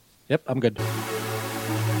Yep, I'm good.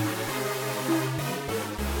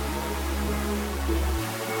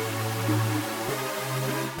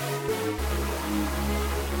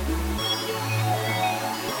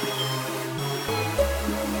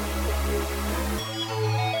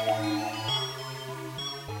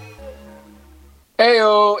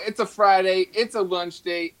 Heyo, it's a Friday, it's a lunch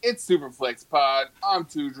day, it's Superflex Pod. I'm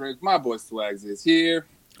Two Drink, my boy Swags is here.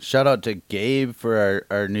 Shout out to Gabe for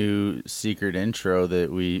our new secret intro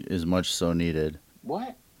that is much so needed.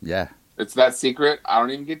 What? Yeah. It's that secret? I don't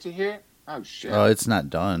even get to hear it? Oh, shit. Oh, it's not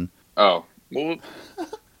done. Oh. Well,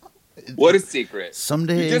 what is secret?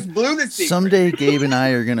 Someday, you just blew the secret. Someday Gabe and I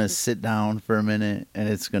are going to sit down for a minute, and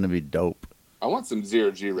it's going to be dope. I want some Zero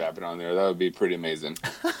G rapping on there. That would be pretty amazing.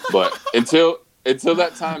 But until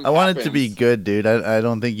that time I want happens, it to be good, dude. I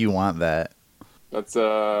don't think you want that. That's,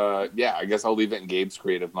 yeah, I guess I'll leave it in Gabe's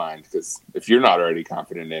creative mind, because if you're not already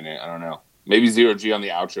confident in it, I don't know. Maybe Zero G on the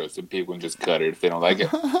outro so people can just cut it if they don't like it.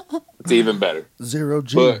 It's even better. Zero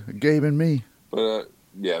G, Gabe and me. But,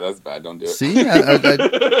 yeah, that's bad. Don't do it. See?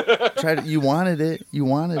 I tried it. You wanted it. You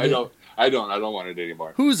wanted it. I don't want it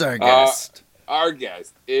anymore. Who's our guest? Our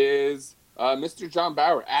guest is Mr. John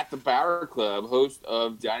Bauer at the Bauer Club, host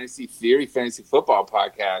of Dynasty Theory Fantasy Football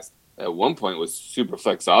Podcast. At one point was Super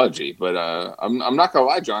Flexology, but I'm not gonna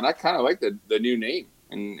lie, John. I kind of like the new name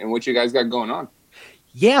and what you guys got going on.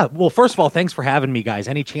 Yeah, well, first of all, thanks for having me, guys.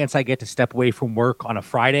 Any chance I get to step away from work on a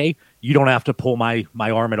Friday, you don't have to pull my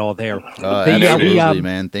arm at all there. Absolutely,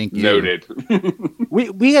 man. Thank you. Noted.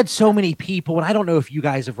 we had so many people, and I don't know if you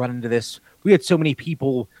guys have run into this. We had so many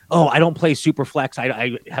people, I don't play Superflex.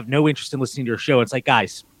 I have no interest in listening to your show. It's like,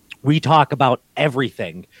 guys, we talk about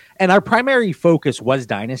everything. And our primary focus was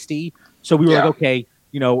Dynasty. So we were like, okay,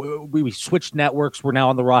 we switched networks. We're now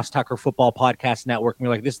on the Ross Tucker Football Podcast Network. And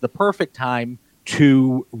we're like, this is the perfect time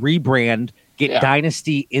to rebrand, get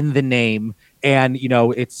Dynasty in the name. And,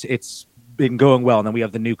 it's been going well. And then we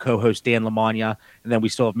have the new co-host, Dan Lamagna. And then we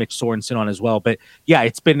still have Mitch Sorensen on as well. But yeah,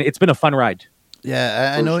 it's been a fun ride.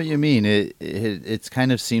 Yeah, I know what you mean. It's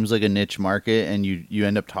kind of seems like a niche market, and you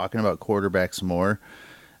end up talking about quarterbacks more,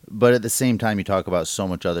 but at the same time, you talk about so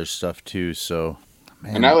much other stuff too. So,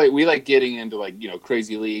 man. And we like getting into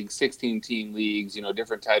crazy leagues, 16-team leagues,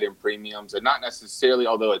 different tight end premiums, and not necessarily.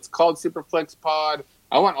 Although it's called Superflex Pod,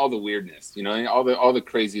 I want all the weirdness, all the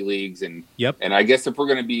crazy leagues, and And I guess if we're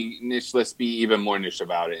gonna be niche, let's be even more niche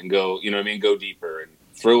about it and go, go deeper and.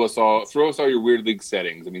 Throw us all your weird league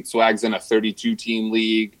settings. I mean, Swag's in a 32-team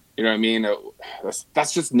league. You know what I mean?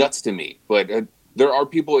 That's just nuts to me. But there are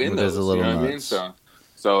people in those. A little you know nuts. what I mean?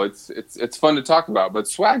 So it's fun to talk about. But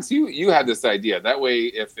Swags, you had this idea. That way,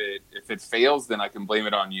 if it fails, then I can blame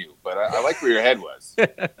it on you. But I like where your head was.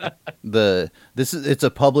 It's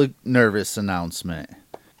a public nervous announcement.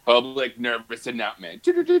 Public nervous announcement.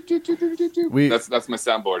 That's my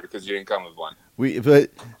soundboard because you didn't come with one. But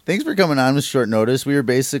thanks for coming on with short notice. We were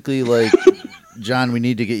basically like, John, we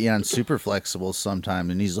need to get you on Super Flexible sometime,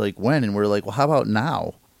 and he's like, when? And we're like, well, how about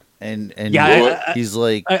now? And he's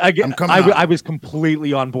like, I'm coming. I was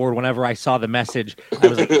completely on board whenever I saw the message. I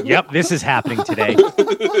was like, yep, this is happening today.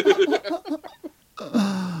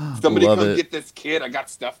 Somebody come get this kid. I got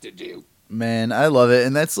stuff to do. Man, I love it.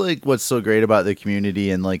 And that's like what's so great about the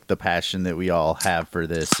community and like the passion that we all have for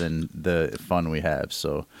this and the fun we have.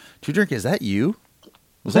 So, Two Drink, is that you?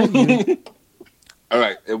 Was that you? All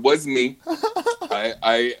right, it was me.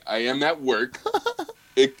 I am at work.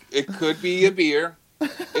 It could be a beer.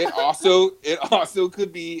 It also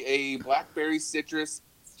could be a blackberry citrus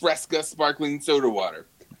Fresca sparkling soda water.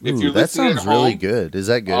 If you're that sounds really good. Is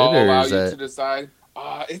that good? I'll allow you to decide.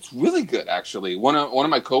 It's really good, actually. One of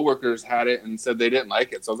my coworkers had it and said they didn't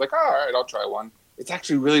like it, so I was like, all right, I'll try one. It's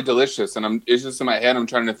actually really delicious, and it's just in my head. I'm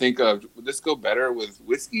trying to think of, would this go better with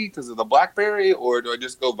whiskey because of the blackberry, or do I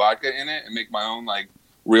just go vodka in it and make my own like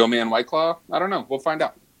real man White Claw? I don't know. We'll find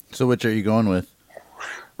out. So, which are you going with?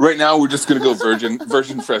 Right now, we're just gonna go virgin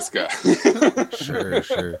Fresca.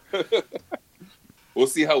 Sure. We'll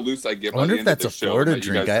see how loose I get. I wonder if that's a Florida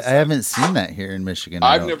drink. I haven't seen that here in Michigan.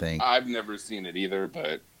 I don't think. I've never seen it either,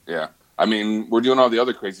 but yeah. I mean, we're doing all the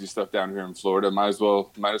other crazy stuff down here in Florida. Might as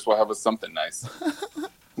well have us something nice.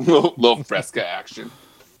 little Fresca action.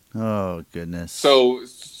 Oh goodness. So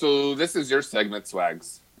this is your segment,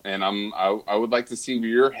 Swags, and I would like to see where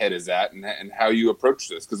your head is at and how you approach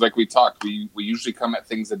this, because like we talked, we usually come at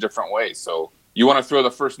things a different way. So you want to throw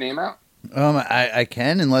the first name out? I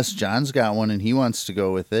can, unless John's got one and he wants to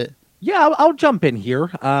go with it. Yeah, I'll jump in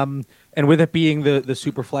here. And with it being the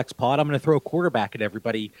Superflex pod, I'm going to throw a quarterback at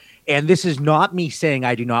everybody. And this is not me saying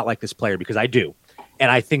I do not like this player, because I do.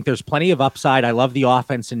 And I think there's plenty of upside. I love the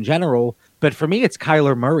offense in general. But for me, it's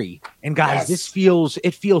Kyler Murray. And guys, it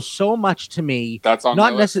feels so much to me. That's on my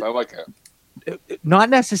list. I like it. Not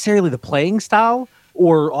necessarily the playing style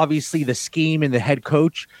or obviously the scheme and the head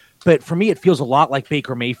coach, but for me, it feels a lot like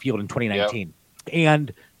Baker Mayfield in 2019. Yep.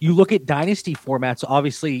 And you look at dynasty formats,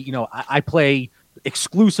 obviously, you know, I play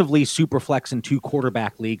exclusively Superflex in 2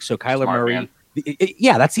 quarterback leagues. So Kyler Murray,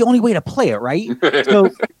 that's the only way to play it, right? So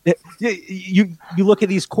you look at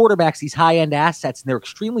these quarterbacks, these high-end assets, and they're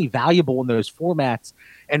extremely valuable in those formats.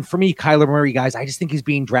 And for me, Kyler Murray, guys, I just think he's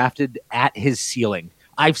being drafted at his ceiling.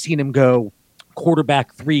 I've seen him go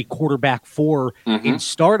quarterback 3, quarterback 4 in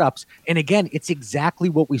startups. And again, it's exactly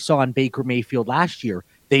what we saw in Baker Mayfield last year.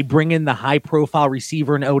 They bring in the high-profile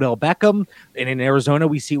receiver in Odell Beckham, and in Arizona,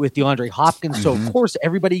 we see it with DeAndre Hopkins. So, of course,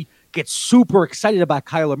 everybody gets super excited about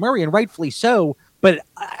Kyler Murray, and rightfully so. But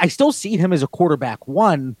I still see him as a quarterback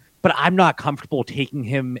 1, but I'm not comfortable taking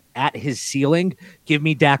him at his ceiling. Give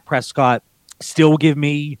me Dak Prescott. Still give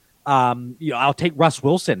me, I'll take Russ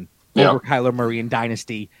Wilson over Kyler Murray in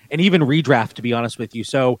Dynasty, and even redraft, to be honest with you.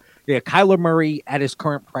 So, Kyler Murray at his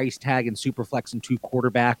current price tag in Superflex and 2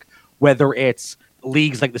 quarterback, whether it's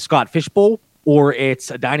leagues like the Scott Fish Bowl or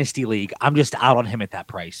it's a dynasty league, I'm just out on him at that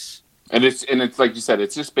price. And it's like you said,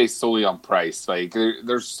 it's just based solely on price. Like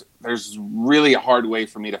there's really a hard way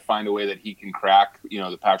for me to find a way that he can crack,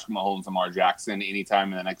 the Patrick Mahomes, Lamar Jackson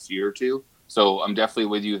anytime in the next year or two. So I'm definitely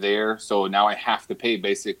with you there. So now I have to pay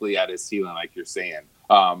basically at his ceiling, like you're saying.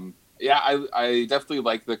 I definitely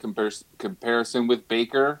like the comparison with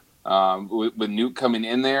Baker. With Newt coming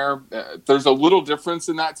in there, there's a little difference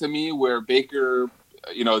in that to me, where Baker,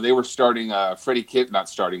 they were starting Freddie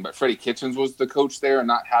Kitchens was the coach there, and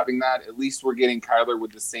not having that. At least we're getting Kyler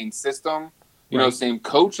with the same system, same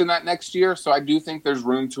coach in that next year. So I do think there's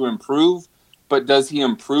room to improve. But does he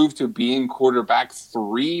improve to being quarterback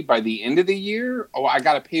 3 by the end of the year? Oh, I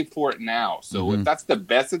got to pay for it now. So if that's the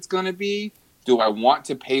best it's going to be, do I want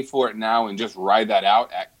to pay for it now and just ride that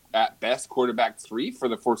out at best quarterback 3 for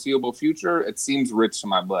the foreseeable future? It seems rich to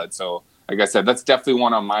my blood. So like I said, that's definitely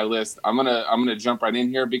one on my list. I'm gonna jump right in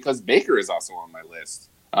here because Baker is also on my list.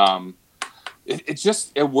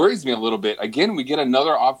 It worries me a little bit. Again, we get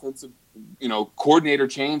another offensive coordinator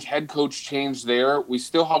change, head coach change there. We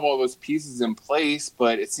still have all those pieces in place,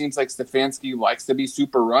 but it seems like Stefanski likes to be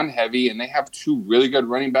super run heavy, and they have 2 really good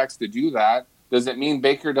running backs to do that. Does it mean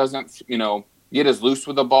Baker doesn't get as loose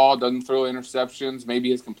with the ball, doesn't throw interceptions? Maybe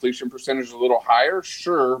his completion percentage is a little higher,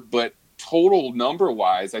 sure, but total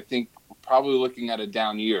number-wise, I think we're probably looking at a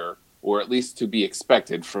down year, or at least to be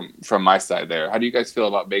expected from my side there. How do you guys feel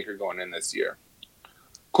about Baker going in this year?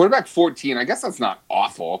 Quarterback 14, I guess that's not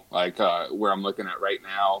awful, like where I'm looking at right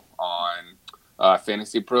now on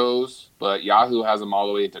Fantasy Pros, but Yahoo has them all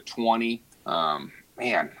the way to 20.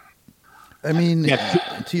 Man. I mean,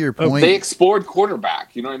 to your point, they explored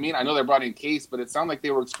quarterback. You know what I mean? I know they brought in Case, but it sounded like they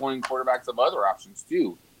were exploring quarterbacks of other options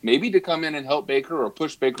too. Maybe to come in and help Baker or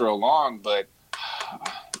push Baker along, but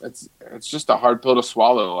it's just a hard pill to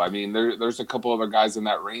swallow. I mean, there's a couple other guys in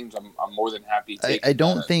that range. I'm more than happy to take. I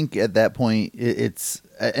don't think at that point it's,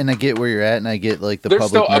 and I get where you're at, and I get like the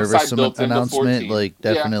public nervous announcement. Like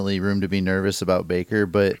definitely room to be nervous about Baker,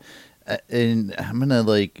 but and I'm gonna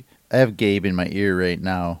I have Gabe in my ear right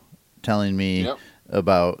now, telling me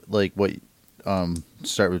about like what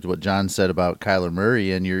start with what John said about Kyler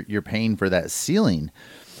Murray, and you're paying for that ceiling,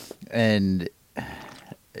 and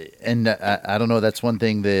I don't know, that's one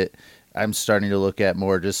thing that I'm starting to look at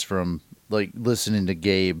more just from like listening to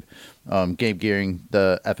Gabe Gearing,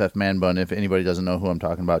 the FF Man Bun. If anybody doesn't know who I'm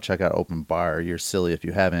talking about, check out Open Bar. You're silly if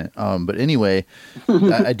you haven't. But anyway,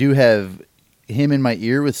 I do have him in my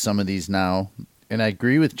ear with some of these now. And I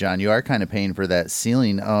agree with John. You are kind of paying for that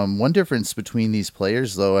ceiling. One difference between these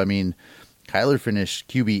players, though, I mean, Kyler finished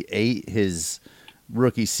QB 8 his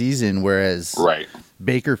rookie season, whereas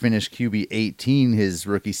Baker finished QB 18 his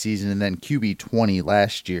rookie season, and then QB 20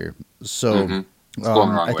 last year. So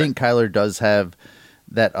I think Kyler does have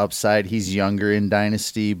that upside. He's younger in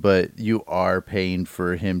Dynasty, but you are paying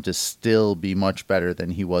for him to still be much better than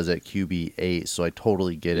he was at QB 8. So I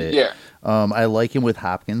totally get it. Yeah. I like him with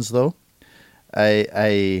Hopkins, though.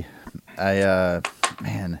 Man,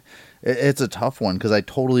 it's a tough one because I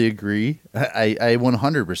totally agree. I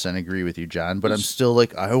 100% agree with you, John, but I'm still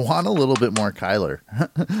like, I want a little bit more Kyler,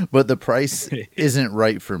 but the price isn't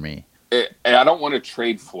right for me. And I don't want to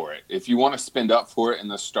trade for it. If you want to spend up for it in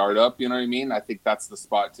the startup, you know what I mean? I think that's the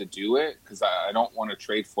spot to do it, because I don't want to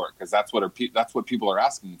trade for it, because that's what people are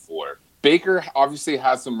asking for. Baker obviously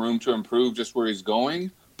has some room to improve just where he's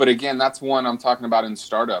going. But again, that's one I'm talking about in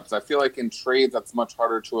startups. I feel like in trades, that's much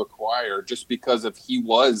harder to acquire just because he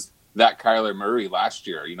was that Kyler Murray last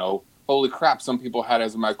year. holy crap, some people had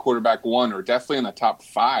as my quarterback 1 or definitely in the top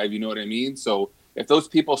 5. You know what I mean? So if those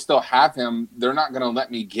people still have him, they're not going to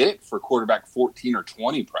let me get it for quarterback 14 or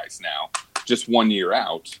 20 price now, just 1 year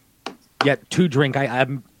out. Yeah, to drink.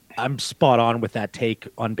 I'm spot on with that take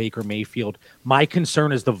on Baker Mayfield. My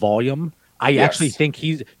concern is the volume. I actually think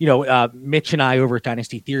he's, Mitch and I over at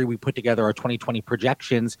Dynasty Theory, we put together our 2020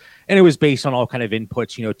 projections, and it was based on all kind of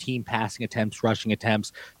inputs, team passing attempts, rushing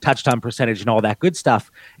attempts, touchdown percentage, and all that good stuff.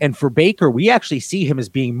 And for Baker, we actually see him as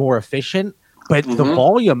being more efficient, but the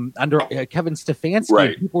volume under Kevin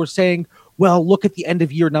Stefanski, people were saying, well, look at the end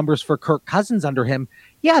of year numbers for Kirk Cousins under him.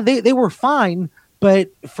 Yeah, they were fine, but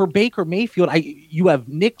for Baker Mayfield, you have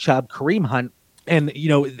Nick Chubb, Kareem Hunt, and,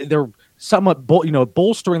 they're somewhat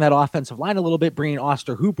bolstering that offensive line a little bit, bringing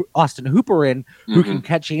Austin Hooper in, who can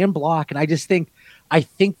catch and block. And I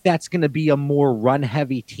think that's going to be a more run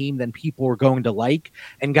heavy team than people are going to like.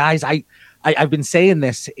 And guys, I've been saying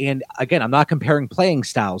this, and again, I'm not comparing playing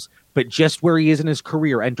styles, but just where he is in his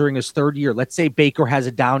career, entering his 3rd year. Let's say Baker has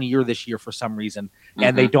a down year this year for some reason,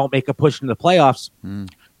 and they don't make a push into the playoffs.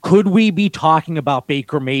 Could we be talking about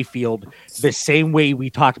Baker Mayfield the same way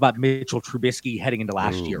we talked about Mitchell Trubisky heading into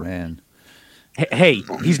last year? Man. Hey,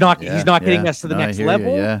 he's not getting us to the next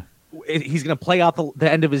level. He's going to play out the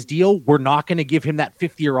end of his deal. We're not going to give him that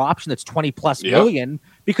 5th-year option that's 20+ million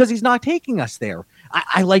because he's not taking us there.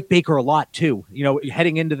 I like Baker a lot too.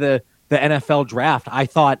 Heading into the NFL draft, I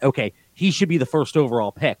thought, okay, he should be the 1st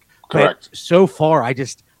overall pick. Correct. But so far, I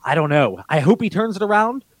don't know. I hope he turns it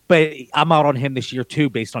around, but I'm out on him this year too,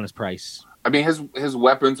 based on his price. I mean, his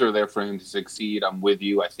weapons are there for him to succeed. I'm with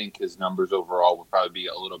you. I think his numbers overall will probably be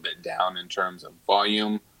a little bit down in terms of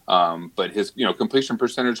volume, but his completion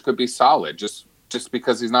percentage could be solid just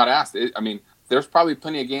because he's not asked. There's probably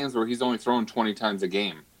plenty of games where he's only throwing 20 times a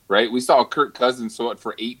game, right? We saw Kirk Cousins throw it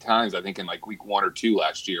for 8 times, I think, in like week 1 or 2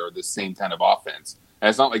 last year, or the same kind of offense. And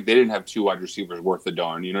it's not like they didn't have 2 wide receivers worth a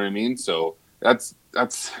darn. You know what I mean? So that's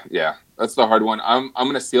the hard one. I'm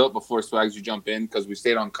going to seal it before Swags you jump in because we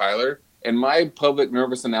stayed on Kyler. And my public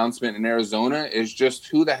nervous announcement in Arizona is just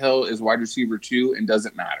who the hell is wide receiver 2 and does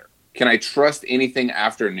it matter? Can I trust anything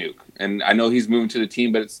after Nuke? And I know he's moving to the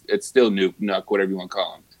team, but it's still Nuke, whatever you want to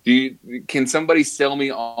call him. Can somebody sell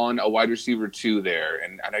me on a wide receiver 2 there?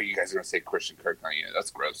 And I know you guys are going to say Christian Kirk, aren't you?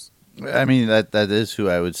 That's gross. I mean, that is who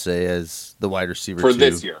I would say as the wide receiver for 2.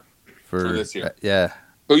 This year. For this year. Yeah.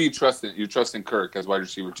 Who you trusting? You're trusting Kirk as wide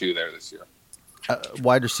receiver 2 there this year.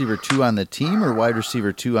 Wide receiver 2 on the team or wide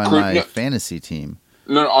receiver 2 on my fantasy team?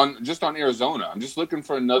 No, just on Arizona. I'm just looking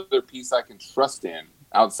for another piece I can trust in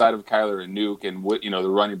outside of Kyler and Nuke and the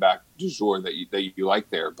running back du jour that you like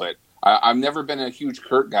there. But I've never been a huge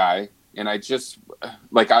Kirk guy, and I just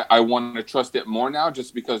I want to trust it more now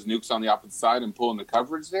just because Nuke's on the opposite side and pulling the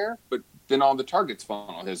coverage there. But then all the targets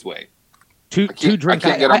funnel his way. I can't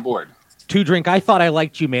get on board. To drink, I thought I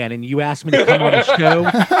liked you, man, and you asked me to come on the show,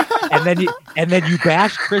 and then you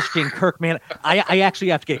bashed Christian Kirk, man. I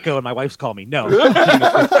actually have to get going. My wife's calling me. No,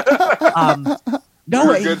 no,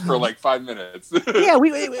 we're good for like 5 minutes. Yeah,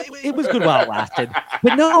 it was good while it lasted.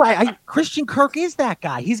 But no, Christian Kirk is that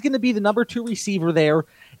guy. He's going to be the number 2 receiver there,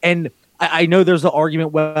 and I know there's the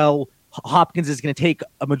argument. Well, Hopkins is going to take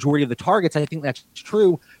a majority of the targets. I think that's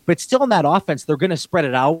true, but still in that offense, they're going to spread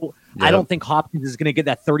it out. Yep. I don't think Hopkins is going to get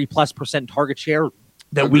that 30+% target share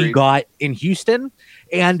that we got in Houston,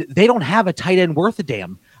 and they don't have a tight end worth a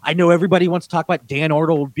damn. I know everybody wants to talk about Dan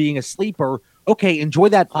Arnold being a sleeper. Okay, enjoy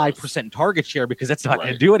that 5% target share because that's not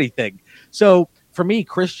going to do anything. So for me,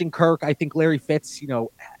 Christian Kirk, I think Larry Fitz,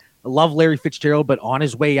 I love Larry Fitzgerald, but on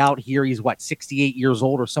his way out here, he's 68 years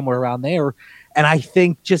old or somewhere around there. And I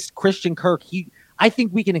think just Christian Kirk, I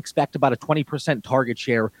think we can expect about a 20% target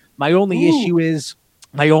share. My only issue is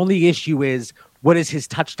what is his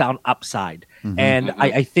touchdown upside? And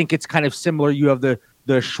I think it's kind of similar. You have the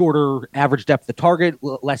shorter average depth of target,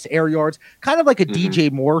 less air yards, kind of like a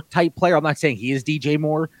DJ Moore type player. I'm not saying he is DJ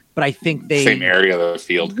Moore, but I think same area of the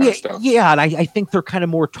field kind of stuff. Yeah, and I think they're kind of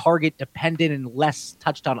more target dependent and less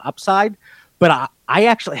touchdown upside. But I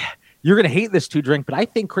actually, you're going to hate this to drink, but I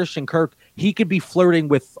think Christian Kirk, he could be flirting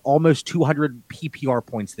with almost 200 PPR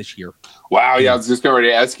points this year. Wow, yeah, I was just going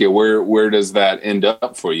to ask you, where does that end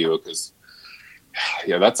up for you? Because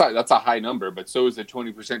that's a high number, but so is the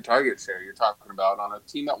 20% target share you're talking about on a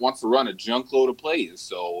team that wants to run a junk load of plays.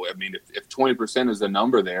 So, I mean, if 20% is the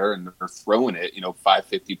number there and they're throwing it,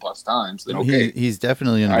 550 plus times, then okay. He's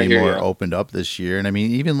definitely going to be more opened up this year. And I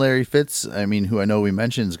mean, even Larry Fitz, who I know we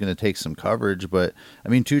mentioned is going to take some coverage, but I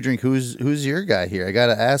mean, Two Drink, who's your guy here? I got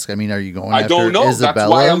to ask. I mean, are you going after Isabella? I don't know. Isabella?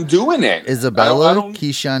 That's why I'm doing it. Isabella,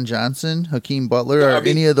 Keyshawn Johnson, Hakeem Butler, are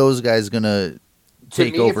any of those guys going to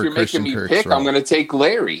take over Christian Kirk's role. I'm going to take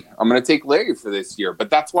Larry. I'm going to take Larry for this year. But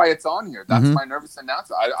that's why it's on here. That's my nervous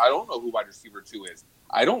announcement. I don't know who wide receiver 2 is.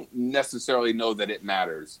 I don't necessarily know that it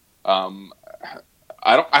matters.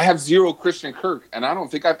 I have 0 Christian Kirk, and I don't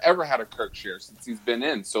think I've ever had a Kirk share since he's been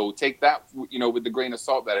in. So take that, with the grain of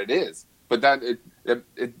salt that it is. But that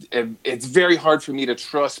it's very hard for me to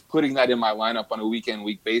trust putting that in my lineup on a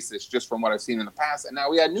week basis, just from what I've seen in the past. And now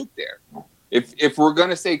we had Nuke there. If we're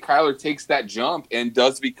gonna say Kyler takes that jump and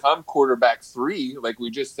does become quarterback 3, like we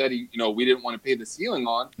just said, we didn't want to pay the ceiling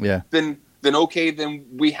on. Yeah. Then okay, then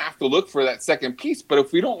we have to look for that second piece. But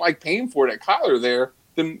if we don't like paying for it at Kyler there,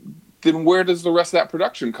 then where does the rest of that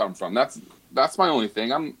production come from? That's my only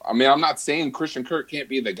thing. I'm not saying Christian Kirk can't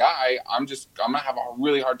be the guy. I'm gonna have a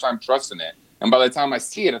really hard time trusting it. And by the time I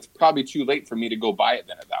see it, it's probably too late for me to go buy it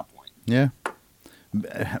then at that point. Yeah,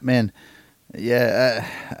 man. Yeah,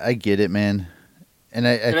 I get it, man. And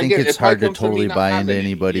I think it's hard to totally buy into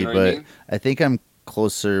anybody, but I think I'm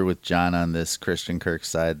closer with John on this Christian Kirk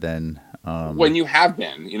side than when you have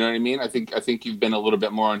been. You know what I mean? I think you've been a little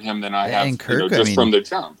bit more on him than I have. And Kirk, from the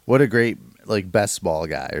jump. What a great best ball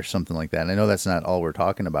guy or something like that. And I know that's not all we're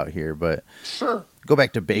talking about here, but sure. Go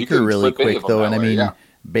back to Baker really quick though, and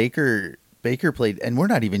Baker played, and we're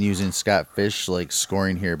not even using Scott Fish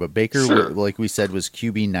scoring here, but Baker, like we said, was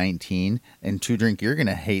QB 19. And Two Drink, you're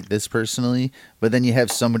gonna hate this personally, but then you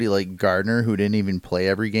have somebody like Gardner who didn't even play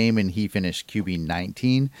every game, and he finished QB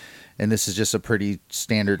 19. And this is just a pretty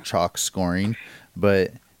standard chalk scoring,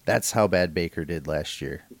 but that's how bad Baker did last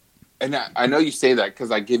year. And I know you say that because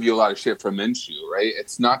I give you a lot of shit for Minshew, right?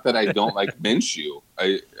 It's not that I don't like Minshew.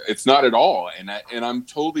 It's not at all, and I'm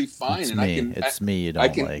totally fine. It's me you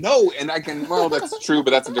don't like. No, and I can. Well, that's true, but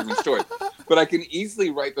that's a different story. But I can easily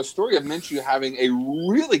write the story of Minshew having a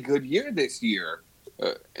really good year this year,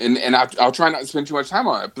 and I'll try not to spend too much time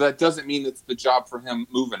on it. But that doesn't mean it's the job for him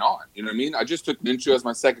moving on. You know what I mean? I just took Minshew as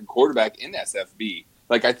my second quarterback in SFB.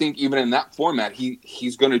 I think even in that format,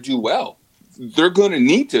 he's going to do well. They're going to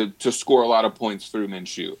need to score a lot of points through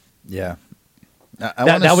Minshew. Yeah,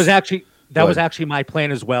 that was actually my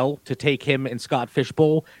plan as well, to take him in Scott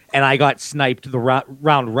Fishbowl, and I got sniped the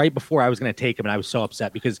round right before I was going to take him, and I was so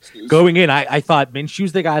upset because going in, I thought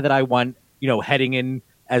Minshew's the guy that I want, heading in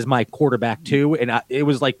as my quarterback too, and it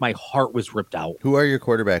was like my heart was ripped out. Who are your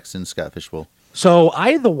quarterbacks in Scott Fishbowl? So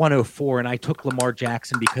I had the 104, and I took Lamar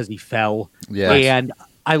Jackson because he fell. Yeah, and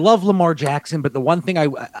I love Lamar Jackson, but the one thing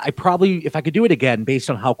I probably, if I could do it again, based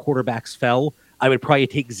on how quarterbacks fell, I would probably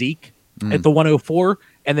take Zeke at the 104,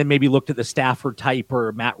 and then maybe looked at the Stafford type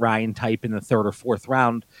or Matt Ryan type in the 3rd or 4th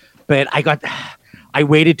round. But I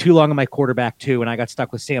waited too long on my quarterback too, and I got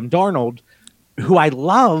stuck with Sam Darnold, who I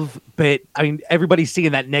love, but everybody's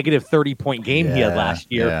seeing that negative 30-point game he had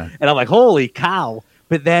last year, and I'm like, holy cow!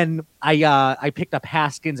 But then I picked up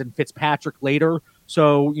Haskins and Fitzpatrick later.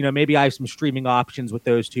 So, maybe I have some streaming options with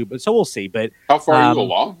those two, but so we'll see. But how far are you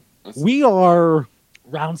along? We are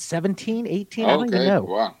around 17, 18. I don't even know.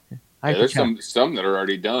 Wow. There's some that are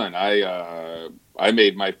already done. I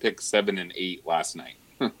made my pick 7 and 8 last night.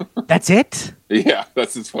 That's it? Yeah,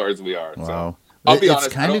 that's as far as we are. Wow. So, I'll be honest.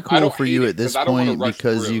 It's kind of cool for you at this point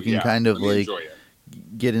because you can kind of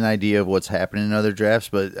get an idea of what's happening in other drafts,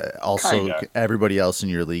 but also everybody else in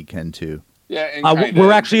your league can too. Yeah, and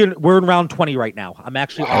we're in round 20 right now. I'm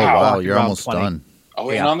actually you're almost 20. Done. Oh,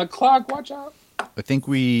 and on the clock, watch out. I think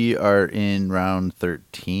we are in round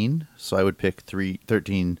 13, so I would pick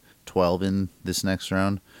 13, 12 in this next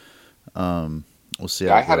round. We'll see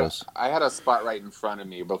how it goes. I had a spot right in front of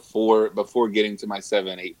me before getting to my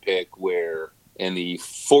 7-8 pick, where in the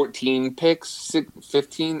 15 picks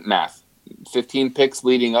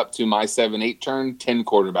leading up to my 7-8 turn, 10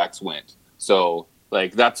 quarterbacks went. So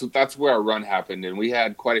that's where our run happened, and we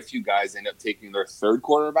had quite a few guys end up taking their 3rd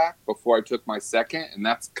quarterback before I took my 2nd, and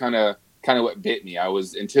that's kind of what bit me. I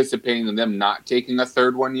was anticipating them not taking a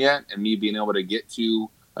 3rd one yet, and me being able to get to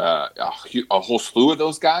a whole slew of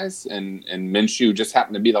those guys, and Minshew just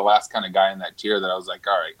happened to be the last kind of guy in that tier that I was like,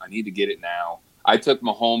 all right, I need to get it now. I took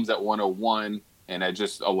Mahomes at 101, and it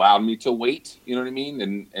just allowed me to wait, you know what I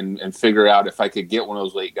mean, and figure out if I could get one of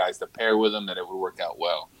those late guys to pair with them, that it would work out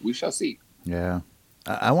well. We shall see. Yeah.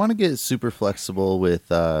 I want to get super flexible with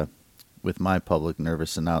my public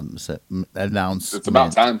nervous announcement. It's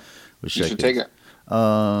about time. You should take it.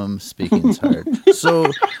 Speaking's hard. So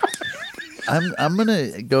I'm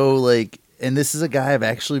gonna go and this is a guy I've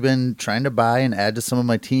actually been trying to buy and add to some of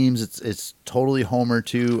my teams. It's totally Homer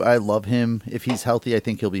too. I love him. If he's healthy, I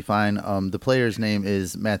think he'll be fine. The player's name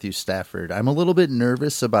is Matthew Stafford. I'm a little bit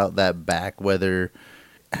nervous about that back, whether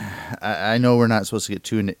I know we're not supposed to get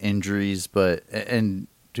too into injuries, but and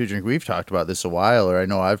Two Drink, we've talked about this a while, or I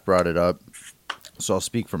know I've brought it up, so I'll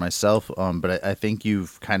speak for myself. But I think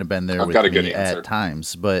you've kind of been there with me at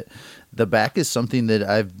times. But the back is something that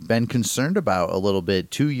I've been concerned about a little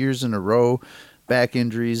bit. 2 years in a row, back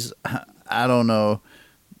injuries. I don't know.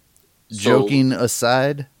 Joking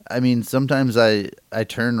aside, I mean, sometimes I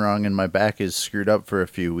turn wrong and my back is screwed up for a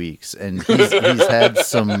few weeks, and he's had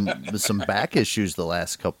some back issues the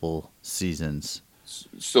last couple seasons.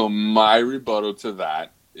 So my rebuttal to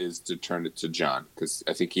that is to turn it to John, because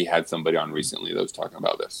I think he had somebody on recently that was talking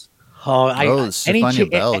about this. Stefania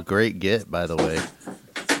Bell, great get, by the way.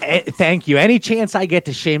 Thank you. Any chance I get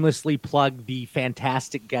to shamelessly plug the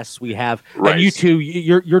fantastic guests we have, right. And you two,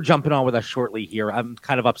 you're jumping on with us shortly here. I'm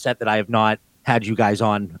kind of upset that I have not had you guys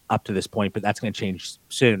on up to this point, but that's going to change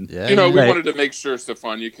soon. Yeah. We wanted to make sure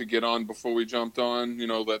Stefania could get on before we jumped on.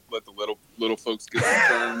 Let the little folks get some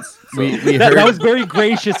turns. So. That was very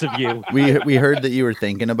gracious of you. We heard that you were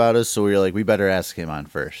thinking about us, so we were like, we better ask him on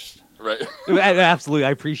first. Right. Absolutely,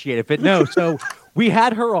 I appreciate it. But no, so we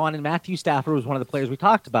had her on, and Matthew Stafford was one of the players we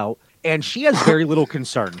talked about, and she has very little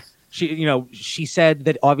concern. She said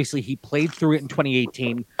that obviously he played through it in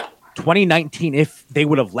 2018. 2019, if they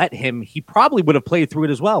would have let him, he probably would have played through it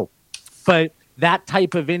as well. But that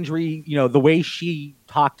type of injury, the way she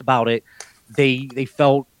talked about it, they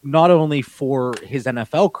felt not only for his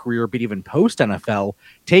NFL career, but even post NFL,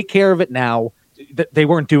 take care of it now. They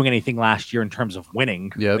weren't doing anything last year in terms of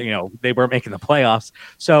winning. Yep. They weren't making the playoffs.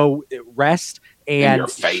 So rest and in your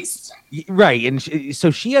face. Right. And so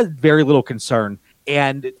she has very little concern.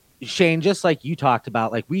 And Shane, just like you talked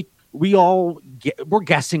about, like we're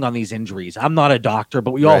guessing on these injuries. I'm not a doctor,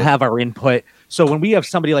 but we all have our input. So when we have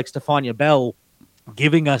somebody like Stefania Bell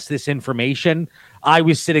giving us this information, I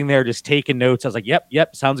was sitting there just taking notes. I was like,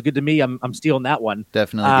 yep, sounds good to me. I'm stealing that one.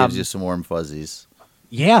 Definitely gives you some warm fuzzies.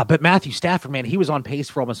 Yeah, but Matthew Stafford, man, he was on pace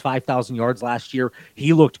for almost 5,000 yards last year.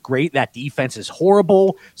 He looked great. That defense is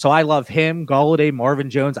horrible. So I love him, Golladay, Marvin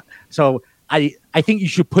Jones. So I think you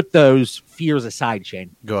should put those fears aside,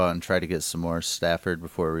 Shane. Go out and try to get some more Stafford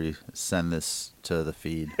before we send this to the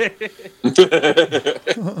feed.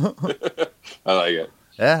 I like it.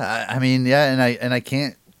 Yeah, I mean, and I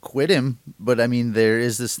can't quit him, but I mean, there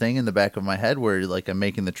is this thing in the back of my head where like I'm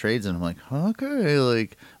making the trades and I'm like, okay,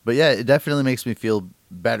 but yeah, it definitely makes me feel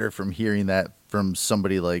better from hearing that from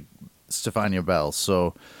somebody like Stefania Bell.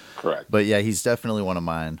 So, correct. But yeah, he's definitely one of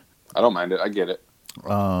mine. I don't mind it. I get it.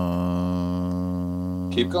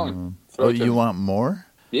 Keep going. You want more?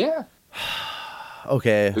 Yeah.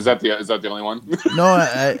 Okay. Is that the only one? No,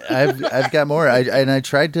 I've got more. I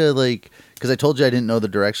tried to because I told you I didn't know the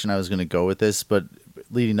direction I was going to go with this, but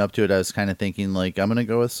leading up to it, I was kind of thinking I'm going to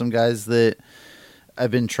go with some guys that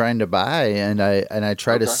I've been trying to buy, and I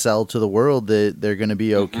try to sell to the world that they're going to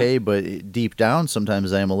be okay, but deep down,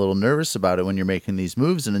 sometimes I am a little nervous about it when you're making these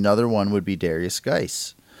moves. And another one would be Derrius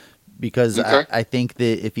Guice. Because I think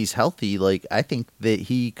that if he's healthy, I think that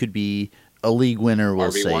he could be a league winner,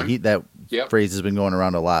 we'll say. That phrase has been going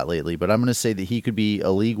around a lot lately. But I'm going to say that he could be a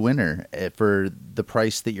league winner for the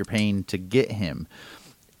price that you're paying to get him.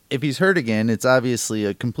 If he's hurt again, it's obviously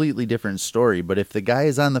a completely different story. But if the guy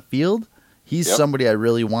is on the field, he's somebody I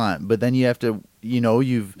really want. But then you have to,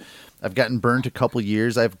 I've gotten burnt a couple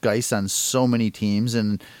years. I have Guice on so many teams,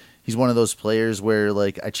 and he's one of those players where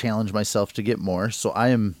I challenge myself to get more. So I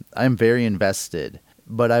am very invested,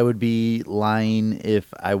 but I would be lying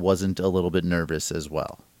if I wasn't a little bit nervous as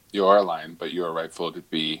well. You are lying, but you are rightful to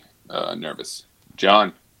be nervous.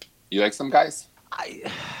 John, you like some guys?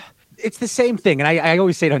 It's the same thing. And I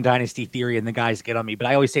always say it on Dynasty Theory and the guys get on me, but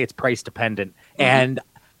I always say it's price dependent. Mm-hmm. And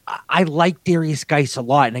I like Derrius Guice a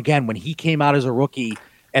lot. And again, when he came out as a rookie,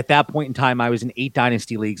 at that point in time, I was in 8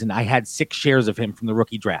 Dynasty leagues, and I had 6 shares of him from the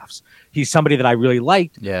rookie drafts. He's somebody that I really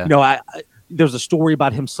liked. Yeah. There's a story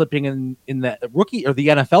about him slipping in the rookie or the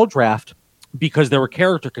NFL draft because there were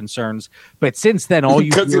character concerns. But since then, all you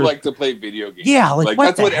because he liked to play video games. Yeah,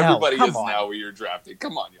 that's what everybody is now when you're drafted.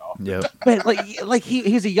 Come on, y'all. Yep. But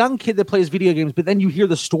he's a young kid that plays video games. But then you hear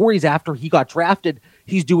the stories after he got drafted.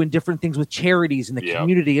 He's doing different things with charities in the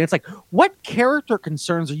community. And it's like, what character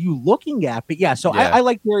concerns are you looking at? But I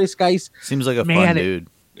like Derrius Guice. Seems like a fun dude.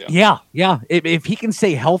 Yeah. If he can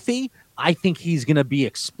stay healthy, I think he's going to be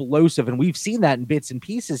explosive. And we've seen that in bits and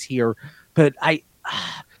pieces here. But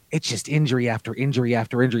it's just injury after injury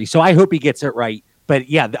after injury. So I hope he gets it right. But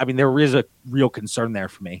there is a real concern there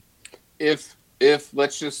for me. If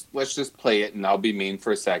let's just play it, and I'll be mean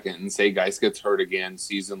for a second and say Guice gets hurt again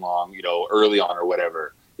season long, early on or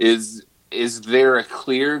whatever. Is there a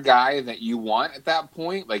clear guy that you want at that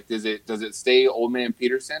point? Does it stay Old Man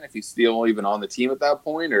Peterson if he's still even on the team at that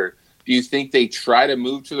point, or Do you think they try to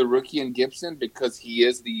move to the rookie in Gibson because he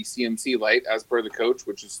is the CMC light as per the coach,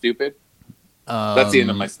 which is stupid? That's the end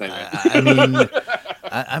of my statement. I mean,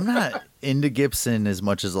 I'm not into Gibson as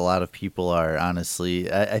much as a lot of people are,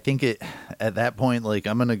 honestly. I think at that point, like,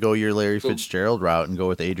 I'm going to go your Larry Fitzgerald route and go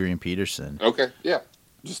with Adrian Peterson. Okay, yeah.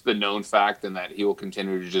 Just the known fact and that he will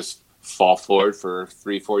continue to just fall forward for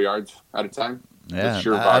 3-4 yards at a time. Yeah,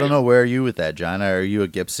 I don't know. Where are you with that, John? Are you a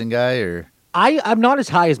Gibson guy or? I'm not as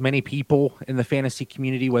high as many people in the fantasy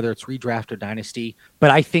community, whether it's redraft or dynasty,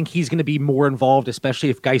 but I think he's going to be more involved, especially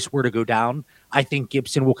if Geis were to go down. I think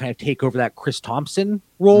Gibson will kind of take over that Chris Thompson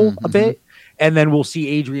role a bit, and then we'll see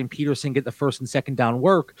Adrian Peterson get the first and second down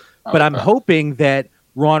work. But I'm hoping that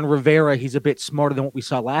Ron Rivera, he's a bit smarter than what we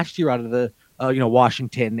saw last year out of the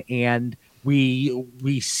Washington, and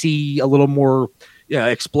we see a little more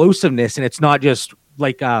explosiveness, and it's not just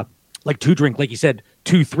like two drink, like you said,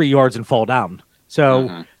 2-3 yards and fall down.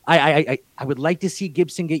 So I would like to see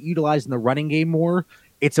Gibson get utilized in the running game more.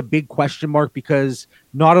 It's a big question mark because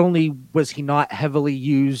not only was he not heavily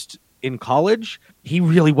used in college, he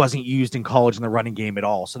really wasn't used in college in the running game at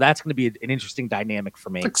all. So that's going to be an interesting dynamic for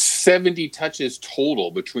me. Like 70 touches total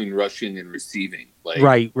between rushing and receiving. Like,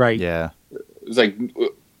 right. Yeah. It's like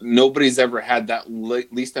nobody's ever had that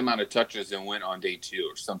least amount of touches and went on day 2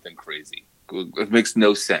 or something crazy. It makes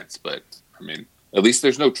no sense, but I mean, at least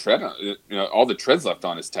there's no tread on, all the tread's left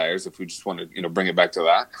on his tires. If we just want to, bring it back to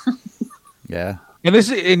that. Yeah. And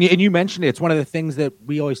and you mentioned it's one of the things that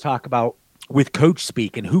we always talk about with coach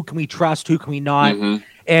speak and who can we trust, who can we not.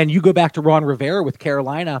 And you go back to Ron Rivera with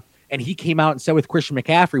Carolina, and he came out and said with Christian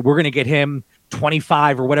McCaffrey, we're going to get him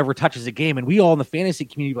 25 or whatever touches a game. And we all in the fantasy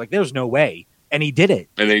community were like, there's no way. And he did it.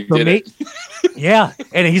 And they did it. Yeah.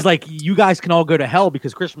 And he's like, you guys can all go to hell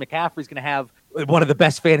because Christian McCaffrey's going to have one of the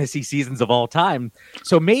best fantasy seasons of all time.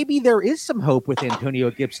 So maybe there is some hope with Antonio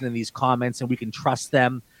Gibson in these comments and we can trust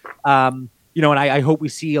them. And I hope we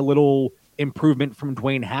see a little improvement from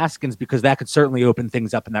Dwayne Haskins because that could certainly open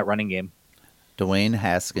things up in that running game. Dwayne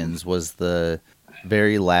Haskins was the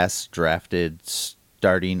very last drafted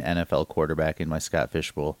starting NFL quarterback in my Scott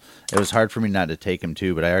Fishbowl. It was hard for me not to take him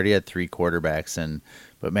too, but I already had 3 quarterbacks,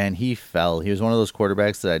 but man, he fell. He was one of those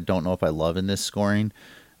quarterbacks that I don't know if I love in this scoring,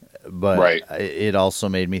 but it also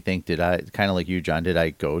made me think, did I, kind of like you, John, did I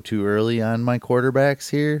go too early on my quarterbacks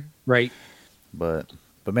here? Right. But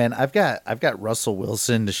man, I've got Russell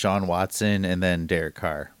Wilson, Deshaun Watson, and then Derek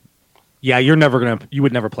Carr. Yeah, you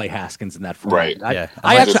would never play Haskins in that format. Right.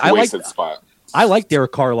 I like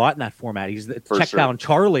Derek Carr a lot in that format. He's the down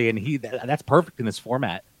Charlie, and that's perfect in this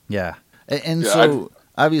format. Yeah. And so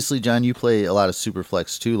obviously, John, you play a lot of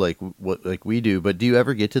Superflex too, like we do, but do you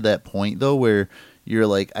ever get to that point though where you're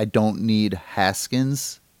like, I don't need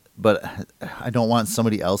Haskins, but I don't want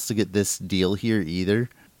somebody else to get this deal here either?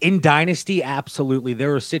 In Dynasty, absolutely.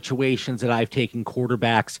 There are situations that I've taken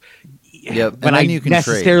quarterbacks when I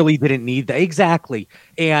necessarily didn't need that. Exactly.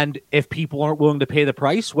 And if people aren't willing to pay the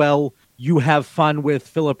price, well, you have fun with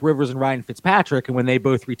Phillip Rivers and Ryan Fitzpatrick. And when they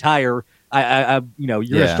both retire, you're going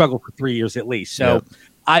to struggle for 3 years at least. So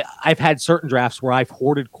I've had certain drafts where I've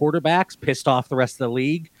hoarded quarterbacks, pissed off the rest of the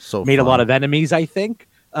league, made a lot of enemies, I think.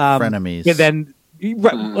 Frenemies. And then... I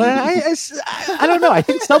don't know. I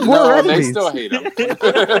think some were enemies. They still hate him.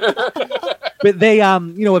 But they,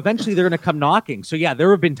 eventually they're going to come knocking. So, yeah,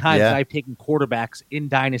 there have been times that I've taken quarterbacks in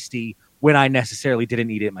Dynasty when I necessarily didn't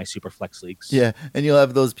need it in my super flex leagues. Yeah, and you'll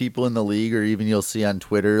have those people in the league, or even you'll see on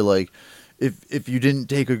Twitter, like, if you didn't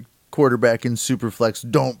take a quarterback in Superflex,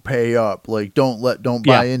 don't pay up. Like, don't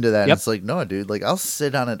buy into that. And it's like, no, dude, like, I'll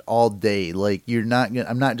sit on it all day. Like, I'm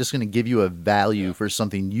not just going to give you a value for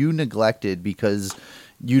something you neglected because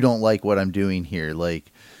you don't like what I'm doing here.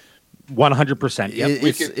 Like, 100%. Yep.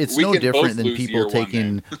 It's no different than people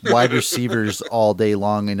taking wide receivers all day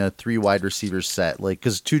long in a 3 wide receiver set. Like,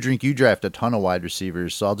 because you draft a ton of wide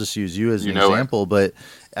receivers, so I'll just use you as an example. But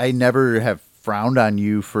I never have frowned on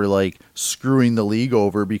you for like screwing the league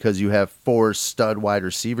over because you have 4 stud wide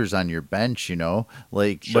receivers on your bench,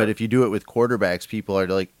 but if you do it with quarterbacks, people are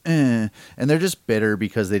like, and they're just bitter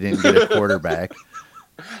because they didn't get a quarterback.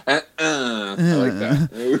 I like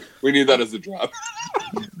that. We need that as a drop.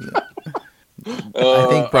 I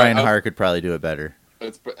think Brian Harr could probably do it better.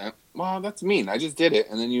 That's mean. I just did it,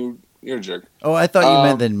 and then you're a jerk. Oh, I thought you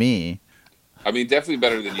meant than me. I mean, definitely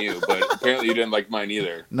better than you, but apparently you didn't like mine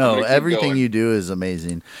either. No, everything you do is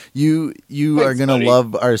amazing. You are gonna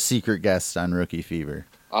love our secret guest on Rookie Fever.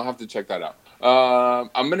 I'll have to check that out.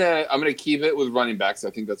 I'm gonna keep it with running backs.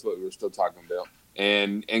 I think that's what we were still talking about,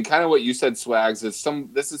 and kind of what you said, Swags.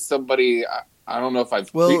 This is somebody I don't know if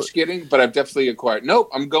I've reached getting, but I've definitely acquired.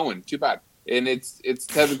 Nope, I'm going. Too bad. and it's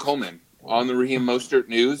Tevin Coleman on the Raheem Mostert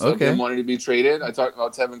news of him wanting to be traded. I talked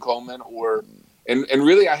about Tevin Coleman and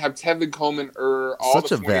really I have Tevin Coleman or all such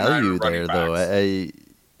the a value there backs.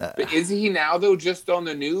 though. But is he now though just on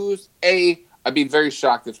the news? I'd be very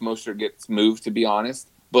shocked if Mostert gets moved, to be honest.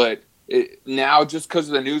 But now, just because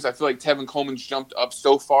of the news, I feel like Tevin Coleman's jumped up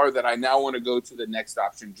so far that I now want to go to the next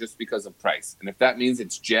option just because of price. And if that means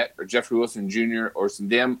it's Jet or Jeffrey Wilson Jr. or some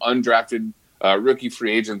damn undrafted rookie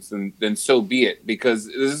free agents, then so be it. Because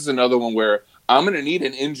this is another one where I'm going to need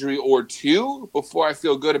an injury or two before I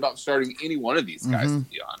feel good about starting any one of these guys, to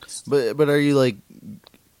be honest. But are you like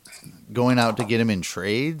going out to get him in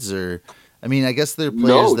trades or? I mean, I guess they're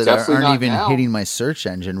players that aren't even hitting my search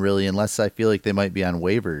engine really, unless I feel like they might be on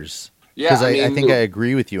waivers. Yeah, because I think I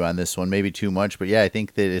agree with you on this one, maybe too much, but yeah, I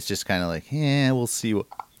think that it's just kind of like, we'll see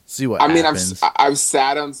what happens. I've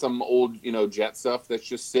sat on some old, Jet stuff that's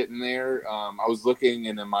just sitting there. I was looking,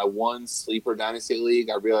 and in my one sleeper dynasty league,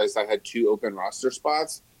 I realized I had 2 open roster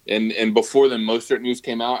spots. And before the Mostert news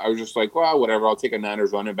came out, I was just like, well, whatever, I'll take a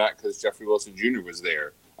Niners running back because Jeffrey Wilson Jr. was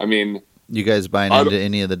there. I mean, you guys buying into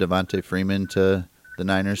any of the Devontae Freeman to the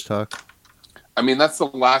Niners talk? I mean, that's the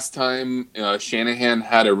last time Shanahan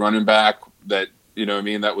had a running back that,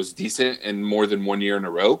 that was decent in more than 1 year in a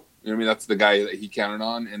row. That's the guy that he counted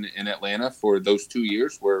on in Atlanta for those 2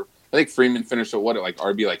 years where I think Freeman finished at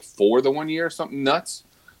RB 4 the 1 year, something nuts.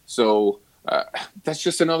 So that's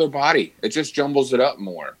just another body. It just jumbles it up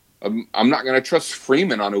more. I'm not going to trust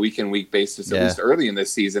Freeman on a week-in-week basis, at least early in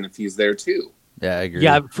this season, if he's there too. Yeah, I agree.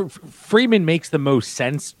 Yeah, Freeman makes the most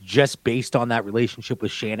sense just based on that relationship with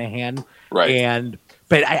Shanahan. Right.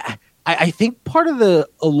 But I think part of the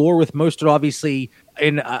allure with Mostert, obviously,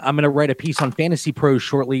 and I'm going to write a piece on Fantasy Pros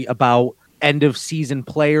shortly about end-of-season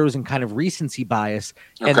players and kind of recency bias,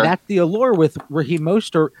 and that's the allure with Raheem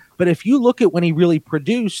Mostert. But if you look at when he really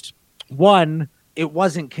produced, one, it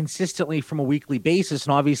wasn't consistently from a weekly basis,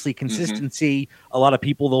 and obviously consistency, a lot of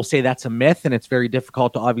people, they'll say that's a myth, and it's very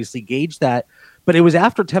difficult to obviously gauge that. But it was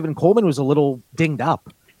after Tevin Coleman was a little dinged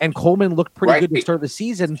up, and Coleman looked pretty good to start the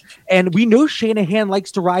season. And we know Shanahan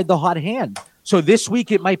likes to ride the hot hand. So this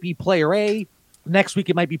week it might be player A, next week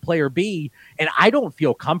it might be player B, and I don't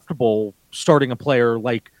feel comfortable starting a player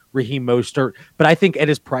like Raheem Mostert. But I think at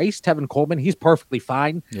his price, Tevin Coleman, he's perfectly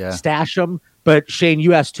fine. Yeah. Stash him. But Shane,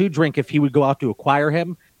 you asked to Drink if he would go out to acquire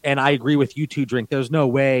him, and I agree with you too, Drink. There's no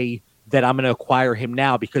way that I'm going to acquire him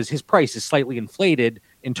now because his price is slightly inflated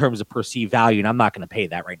in terms of perceived value, and I'm not going to pay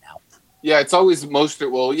that right now. Yeah, it's always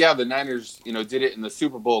Mostert. Well, yeah, the Niners, did it in the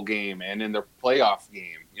Super Bowl game and in their playoff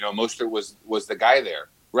game. Mostert was the guy there,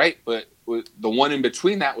 right? But the one in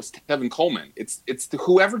between that was Tevin Coleman. It's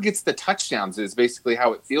whoever gets the touchdowns is basically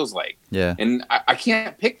how it feels like. Yeah. And I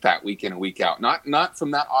can't pick that week in and week out. Not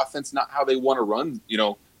from that offense, not how they want to run.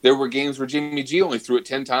 There were games where Jimmy G only threw it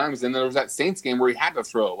 10 times, and there was that Saints game where he had to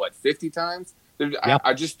throw it, 50 times? Yep.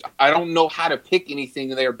 I don't know how to pick anything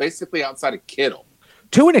there, basically outside of Kittle.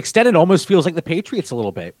 To an extent, it almost feels like the Patriots a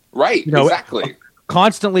little bit. Right, exactly.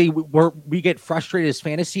 Constantly, we get frustrated as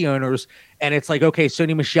fantasy owners, and it's like, okay,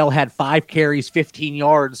 Sony Michel had 5 carries, 15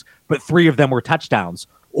 yards, but 3 of them were touchdowns.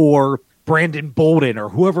 Or Brandon Bolden, or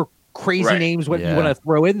whoever crazy names you want to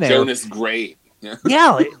throw in there. Jonas Gray.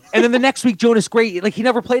 Yeah, and then the next week, Jonas Gray, he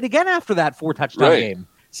never played again after that 4-touchdown game.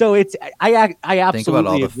 So I absolutely think about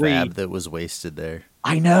all the agree. fab that was wasted there.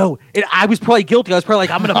 I know. I was probably guilty. I was probably like,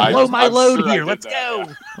 I'm going to blow my load here. Let's go.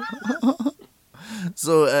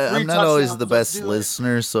 So I'm not always the best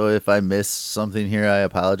listener, so if I missed something here, I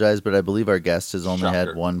apologize. But I believe our guest has only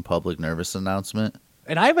had one public nervous announcement.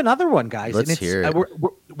 And I have another one, guys. Let's hear it.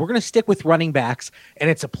 We're going to stick with running backs, and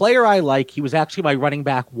it's a player I like. He was actually my running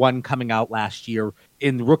back 1 coming out last year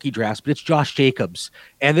in the rookie drafts, but it's Josh Jacobs.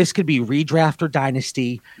 And this could be redraft or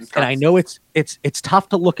dynasty. And I know it's tough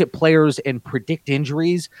to look at players and predict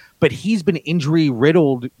injuries, but he's been injury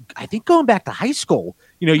riddled, I think, going back to high school.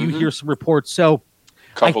 You hear some reports. So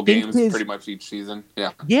couple games pretty much each season.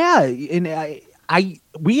 Yeah. Yeah. And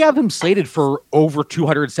we have him slated for over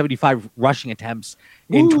 275 rushing attempts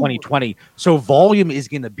in 2020. So volume is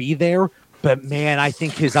going to be there, but man, I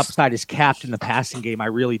think his upside is capped in the passing game. I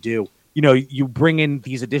really do. You bring in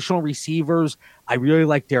these additional receivers. I really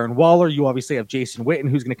like Darren Waller. You obviously have Jason Witten,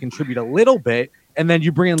 who's going to contribute a little bit. And then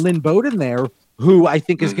you bring in Lynn Bowden there, who I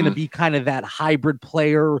think is going to be kind of that hybrid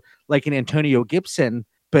player like an Antonio Gibson.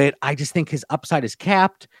 But I just think his upside is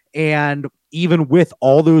capped. And even with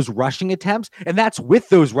all those rushing attempts, and that's with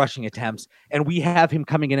those rushing attempts, and we have him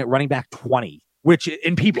coming in at running back 20, which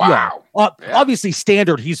in PPR, obviously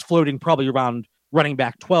standard, he's floating probably around running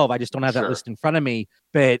back 12. I just don't have that list in front of me.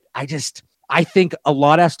 But I think a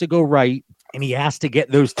lot has to go right. and he has to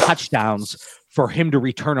get those touchdowns for him to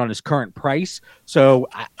return on his current price. So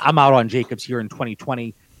I'm out on Jacobs here in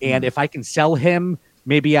 2020. And if I can sell him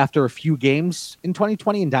maybe after a few games in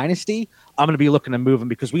 2020 in Dynasty, I'm going to be looking to move him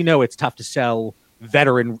because we know it's tough to sell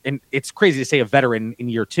veteran. And it's crazy to say a veteran in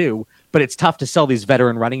year 2, but it's tough to sell these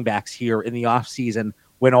veteran running backs here in the offseason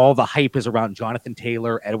when all the hype is around Jonathan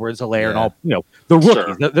Taylor, Edwards-Helaire, and all, the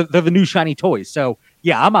rookies. Sure. They're the new shiny toys. So,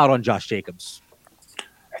 yeah, I'm out on Josh Jacobs.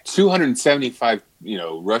 275,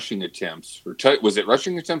 rushing attempts. Was it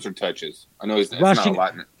rushing attempts or touches? I know it's rushing,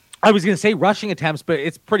 not a lot. I was going to say rushing attempts, but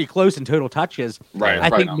it's pretty close in total touches. Right.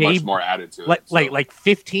 I think maybe much more added to it. Like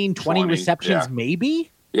 15, 20 receptions,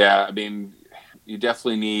 maybe? Yeah, I mean, you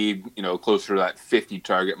definitely need, closer to that 50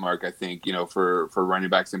 target mark, I think, for running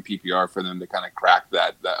backs in PPR for them to kind of crack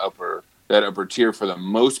that upper tier for the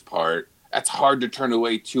most part. That's hard to turn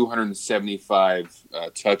away 275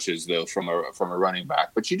 touches though from a running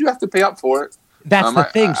back, but you do have to pay up for it. That's the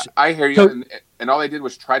thing. I hear you, and all they did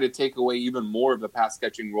was try to take away even more of the pass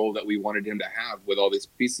catching role that we wanted him to have with all these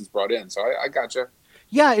pieces brought in. So I gotcha.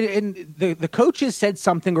 Yeah, and the coaches said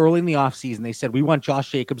something early in the offseason. They said, we want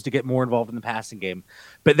Josh Jacobs to get more involved in the passing game.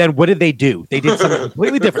 But then what did they do? They did something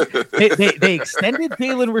completely different. They extended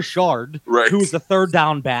Jalen Richard, who was the third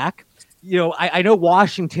down back. I know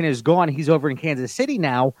Washington is gone. He's over in Kansas City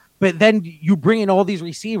now. But then you bring in all these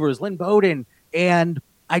receivers, Lynn Bowden, and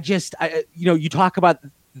you talk about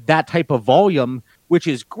that type of volume, which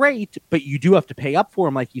is great, but you do have to pay up for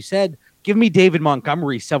him, like you said. Give me David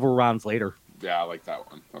Montgomery several rounds later. Yeah, I like that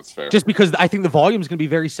one. That's fair. Just because I think the volume is going to be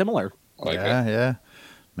very similar. Yeah.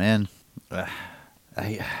 Man,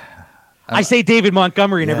 I say David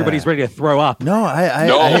Montgomery, and everybody's ready to throw up. No,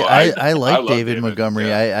 I like David Montgomery.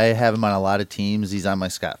 Yeah. I have him on a lot of teams. He's on my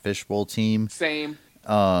Scott Fishbowl team. Same.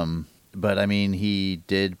 But I mean, he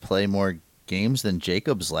did play more games than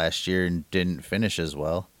Jacobs last year and didn't finish as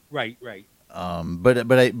well. Right.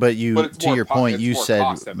 But you, to your point, you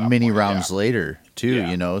said many rounds later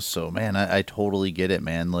too. So man, I totally get it,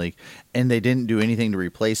 man. Like, and they didn't do anything to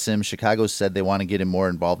replace him. Chicago said they want to get him more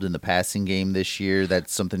involved in the passing game this year.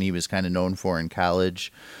 That's something he was kind of known for in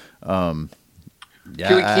college. I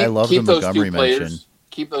love the Montgomery mention.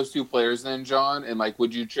 Keep those two players then, John. And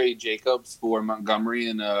would you trade Jacobs for Montgomery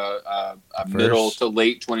in a middle to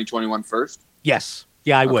late 2021 first? Yes.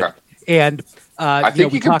 Yeah, I would. And I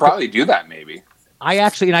think you could probably do that maybe. I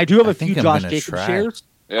do have a few Josh Jacobs shares.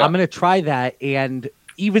 Yeah. I'm going to try that. And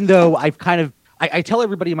even though I've I tell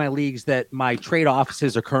everybody in my leagues that my trade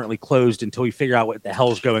offices are currently closed until we figure out what the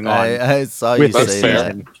hell's going on. I saw you say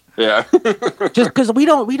that. Yeah. Just because we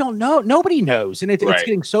don't know. Nobody knows. And it's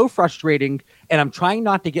getting so frustrating. And I'm trying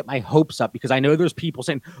not to get my hopes up because I know there's people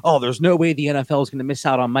saying, oh, there's no way the NFL is going to miss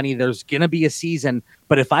out on money. There's going to be a season.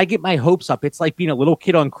 But if I get my hopes up, it's like being a little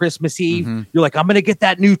kid on Christmas Eve. Mm-hmm. You're like, I'm going to get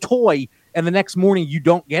that new toy. And the next morning you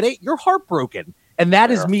don't get it. You're heartbroken. And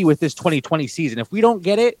that is me with this 2020 season. If we don't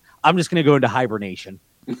get it, I'm just going to go into hibernation.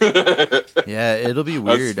 Yeah, it'll be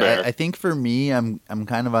weird. I think for me, I'm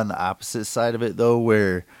kind of on the opposite side of it though,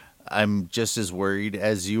 where I'm just as worried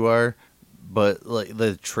as you are, but like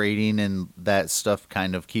the trading and that stuff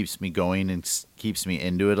kind of keeps me going and keeps me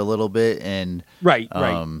into it a little bit, and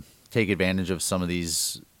take advantage of some of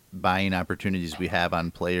these buying opportunities we have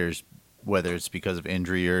on players, whether it's because of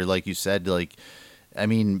injury or like you said,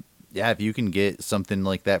 if you can get something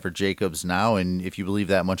like that for Jacobs now, and if you believe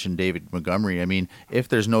that much in David Montgomery, I mean, if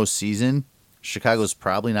there's no season, Chicago's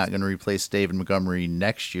probably not going to replace David Montgomery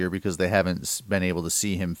next year because they haven't been able to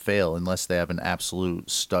see him fail unless they have an absolute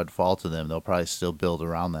stud fall to them. They'll probably still build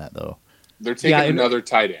around that, though. They're taking another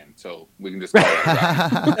tight end, so we can just call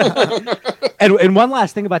it. And one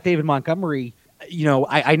last thing about David Montgomery,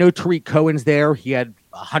 I know Tariq Cohen's there. He had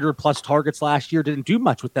 100+ targets last year, didn't do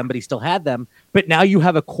much with them, but he still had them. But now you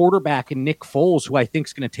have a quarterback in Nick Foles, who I think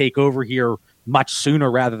is going to take over here much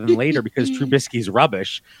sooner rather than later because Trubisky's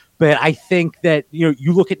rubbish. But I think that,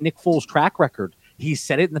 you look at Nick Foles' track record. He's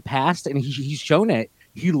said it in the past, and he's shown it.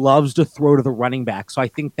 He loves to throw to the running back. So I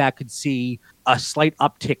think that could see a slight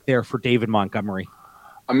uptick there for David Montgomery.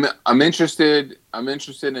 I'm interested in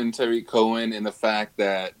Tariq Cohen in the fact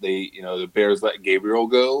that the Bears let Gabriel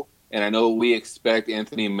go. And I know we expect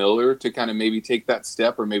Anthony Miller to kind of maybe take that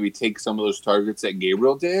step or maybe take some of those targets that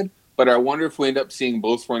Gabriel did. But I wonder if we end up seeing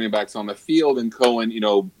both running backs on the field and Cohen,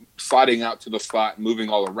 sliding out to the slot, moving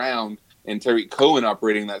all around, and Tariq Cohen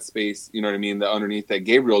operating that space, the underneath that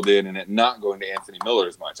Gabriel did, and it not going to Anthony Miller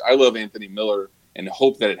as much. I love Anthony Miller and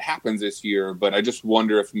hope that it happens this year, but I just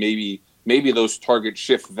wonder if maybe those targets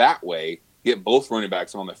shift that way, get both running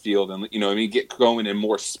backs on the field and, get Cohen in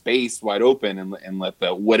more space wide open and let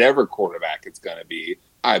the whatever quarterback it's going to be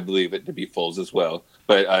I believe it to be Foles as well,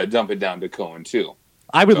 but dump it down to Cohen too.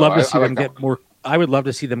 I would love to see them get more. I would love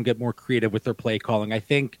to see them get more creative with their play calling. I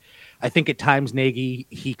think at times Nagy,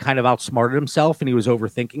 he kind of outsmarted himself and he was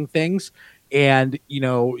overthinking things. And,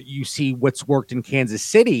 you see what's worked in Kansas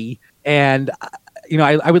City. And,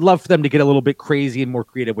 I would love for them to get a little bit crazy and more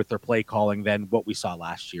creative with their play calling than what we saw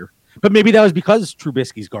last year. But maybe that was because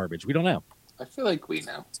Trubisky's garbage. We don't know. I feel like we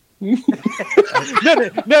know. No.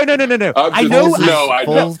 I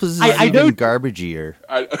know garbage year.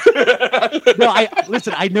 I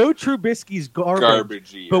know Trubisky's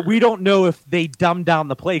garbage year. But we don't know if they dumbed down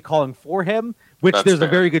the play calling for him, which there's a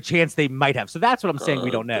very good chance they might have. So that's what I'm saying.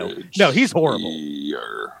 We don't know. No, he's horrible.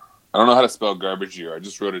 Year. I don't know how to spell garbage year. I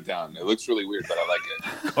just wrote it down. It looks really weird, but I like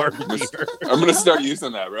it. Garbage year. I'm gonna start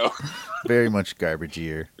using that, bro. Very much garbage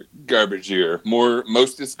year. Garbage year.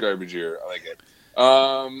 Mostest garbage year. I like it.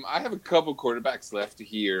 I have a couple quarterbacks left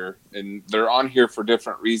here, and they're on here for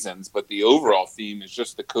different reasons, but the overall theme is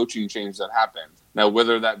just the coaching change that happened. Now,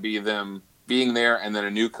 whether that be them being there and then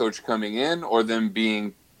a new coach coming in, or them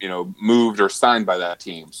being, moved or signed by that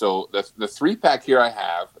team. So the 3-pack here I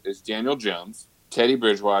have is Daniel Jones, Teddy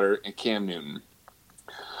Bridgewater, and Cam Newton.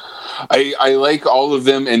 I like all of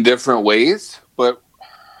them in different ways, but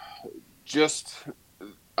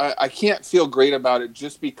I can't feel great about it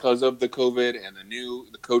just because of the COVID and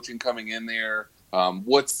the coaching coming in there.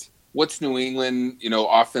 What's New England,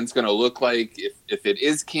 offense going to look like if it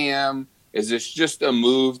is Cam? Is this just a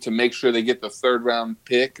move to make sure they get the 3rd round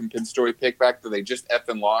pick and Pinstory pick back that they just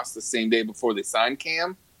effing lost the same day before they signed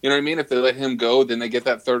Cam? You know what I mean? If they let him go, then they get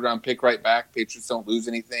that 3rd round pick right back. Patriots don't lose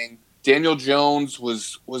anything. Daniel Jones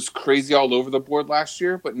was crazy all over the board last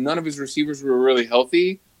year, but none of his receivers were really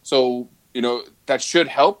healthy. So, that should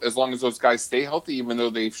help as long as those guys stay healthy, even though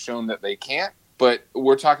they've shown that they can't. But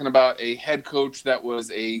we're talking about a head coach that was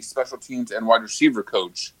a special teams and wide receiver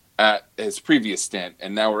coach at his previous stint,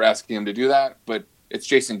 and now we're asking him to do that. But it's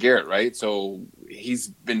Jason Garrett, right? So he's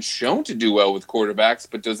been shown to do well with quarterbacks,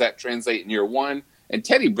 but does that translate in year one? And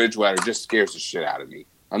Teddy Bridgewater just scares the shit out of me.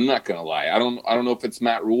 I'm not going to lie. I don't know if it's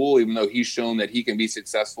Matt Rule, even though he's shown that he can be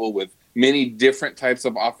successful with many different types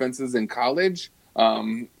of offenses in college.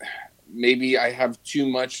 Maybe I have too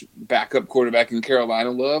much backup quarterback in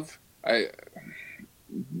Carolina love.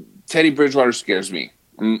 Teddy Bridgewater scares me.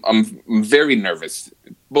 I'm very nervous,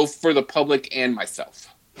 both for the public and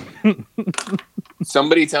myself.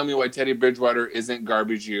 Somebody tell me why Teddy Bridgewater isn't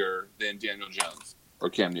garbage-ier than Daniel Jones or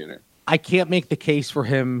Cam Newton. I can't make the case for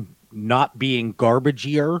him not being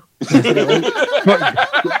garbage-ier.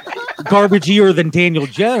 Garbage-ier than Daniel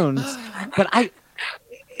Jones. But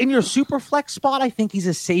in your super flex spot, I think he's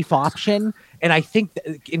a safe option. And I think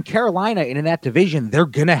in Carolina and in that division, they're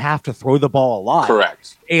going to have to throw the ball a lot.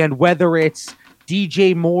 Correct. And whether it's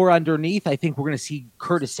DJ Moore underneath, I think we're going to see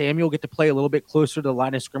Curtis Samuel get to play a little bit closer to the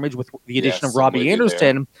line of scrimmage with the addition of Robbie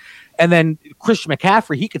Anderson. And then Christian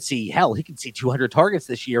McCaffrey, he could see 200 targets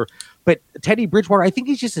this year. But Teddy Bridgewater, I think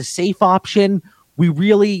he's just a safe option. We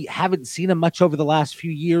really haven't seen him much over the last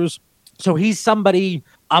few years. So he's somebody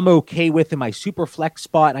I'm okay with in my super flex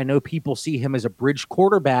spot. I know people see him as a bridge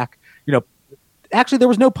quarterback. Actually, there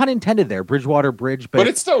was no pun intended there. Bridgewater bridge, but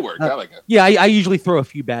it still worked. I like it. Yeah, I usually throw a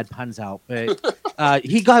few bad puns out, but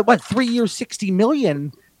he got 3 years, $60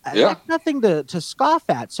 million. Nothing to scoff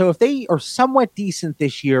at. So if they are somewhat decent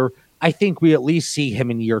this year, I think we at least see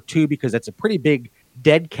him in year 2 because that's a pretty big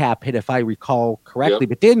dead cap hit if I recall correctly. Yep.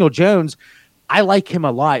 But Daniel Jones, I like him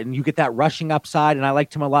a lot, and you get that rushing upside, and I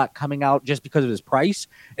liked him a lot coming out just because of his price,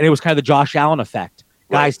 and it was kind of the Josh Allen effect.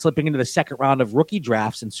 Right. Guys slipping into the second round of rookie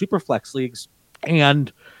drafts and super flex leagues.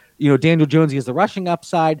 And, Daniel Jones, he has the rushing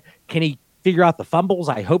upside. Can he figure out the fumbles?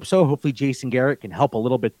 I hope so. Hopefully Jason Garrett can help a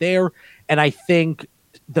little bit there. And I think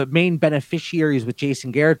the main beneficiaries with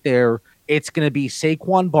Jason Garrett there, it's going to be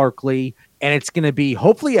Saquon Barkley, and it's going to be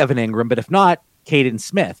hopefully Evan Ingram, but if not, Caden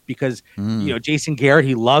Smith, because, Jason Garrett,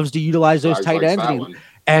 he loves to utilize those tight ends.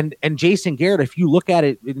 And Jason Garrett, if you look at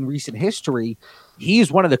it in recent history,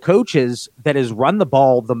 he's one of the coaches that has run the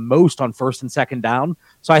ball the most on first and second down.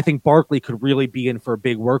 So I think Barkley could really be in for a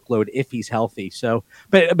big workload if he's healthy. So,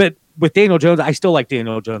 but with Daniel Jones, I still like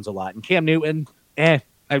Daniel Jones a lot. And Cam Newton,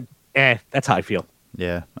 that's how I feel.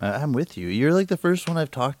 Yeah, I'm with you. You're like the first one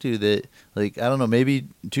I've talked to that, like, I don't know, maybe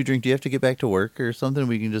Two Drink, do you have to get back to work or something?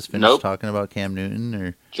 We can just finish talking about Cam Newton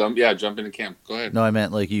or jump into Cam. Go ahead. No, I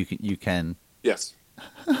meant like you can. Yes.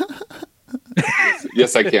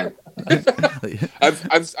 Yes, I can.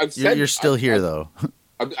 I've said you're still here though.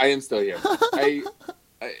 I am still here.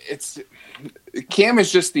 Cam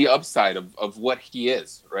is just the upside of what he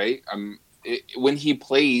is, right? When he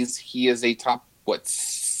plays, he is a top 7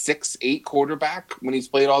 6'8" quarterback when he's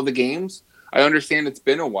played all the games. I understand it's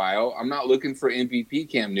been a while. I'm not looking for MVP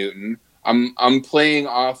Cam Newton. I'm playing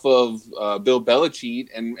off of Bill Belichick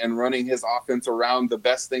and running his offense around the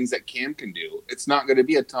best things that Cam can do. It's not going to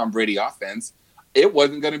be a Tom Brady offense. It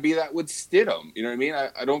wasn't going to be that with Stidham. You know what I mean?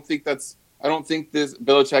 I don't think this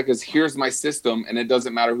Belichick is, here's my system, and it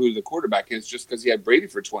doesn't matter who the quarterback is just because he had Brady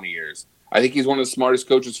for 20 years. I think he's one of the smartest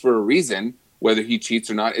coaches for a reason. Whether he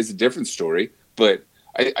cheats or not is a different story. But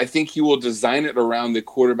I think he will design it around the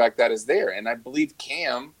quarterback that is there. And I believe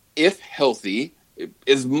Cam, if healthy,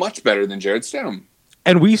 is much better than Jarrett Stidham.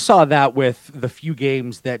 And we saw that with the few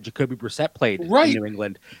games that Jacoby Brissett played in New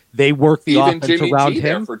England. They worked the offense Jimmy around G him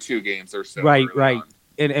there for 2 games or so. Right.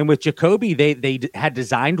 And with Jacoby, they had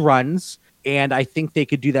designed runs, and I think they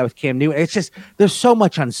could do that with Cam Newton. It's just there's so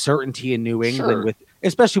much uncertainty in New England,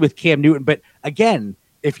 especially with Cam Newton. But again,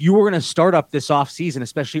 if you were going to start up this offseason,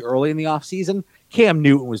 especially early in the offseason, Cam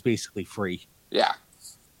Newton was basically free. Yeah,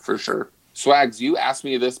 for sure. Swags, you asked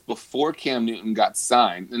me this before Cam Newton got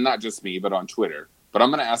signed, and not just me, but on Twitter. But I'm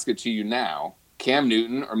going to ask it to you now. Cam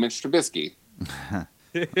Newton or Mitch Trubisky?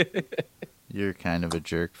 You're kind of a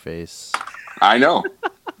jerk face. I know.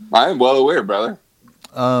 I'm well aware, brother.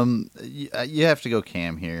 You have to go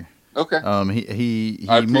Cam here. Okay. He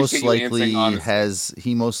most likely has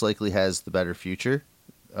the better future.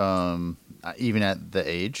 Even at the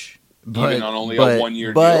age. Even on only a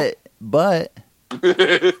 1-year deal. But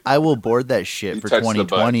I will board that shit for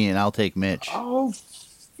 2020, and I'll take Mitch. Oh,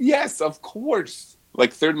 yes, of course.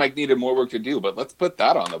 Like, third might needed more work to do, but let's put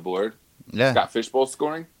that on the board. Yeah. Scott Fishbowl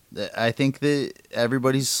scoring? I think that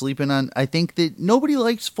everybody's sleeping on... I think that nobody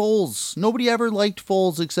likes Foles. Nobody ever liked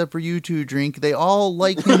Foles except for you two, Drink. They all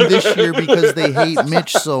like him this year because they hate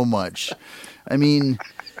Mitch so much. I mean...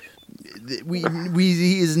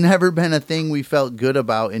 he has never been a thing we felt good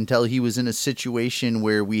about until he was in a situation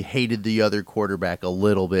where we hated the other quarterback a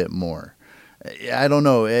little bit more. I don't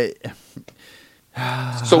know.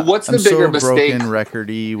 So what's the bigger mistake? I'm so broken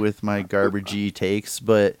record-y with my garbagey takes,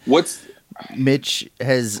 but Mitch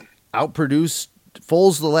has outproduced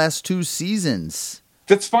Foles the last 2 seasons.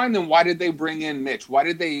 That's fine. Then why did they bring in Mitch? Why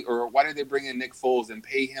did they bring in Nick Foles and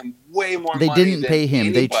pay him way more money? They didn't pay him.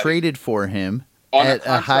 Anybody. They traded for him. At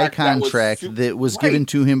a high contract that was given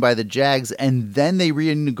to him by the Jags, and then they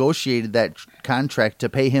renegotiated that contract to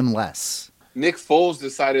pay him less. Nick Foles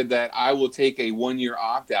decided that I will take a 1-year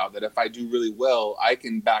opt-out, that if I do really well, I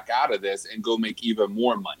can back out of this and go make even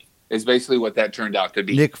more money. Is basically what that turned out to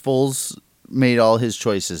be. Nick Foles made all his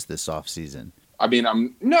choices this offseason. I mean,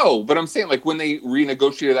 but I'm saying, like, when they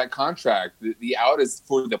renegotiated that contract, the out is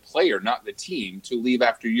for the player, not the team, to leave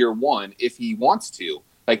after year 1 if he wants to.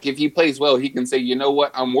 Like, if he plays well, he can say, you know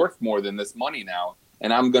what, I'm worth more than this money now,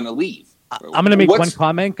 and I'm going to leave. I'm going to make one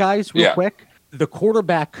comment, guys, real quick. The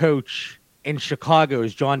quarterback coach in Chicago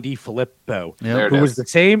is John DeFilippo, who was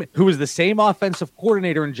the same offensive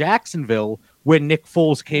coordinator in Jacksonville when Nick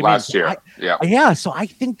Foles came last year. So I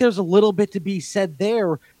think there's a little bit to be said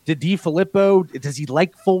there. Did DeFilippo, does he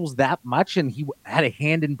like Foles that much, and he had a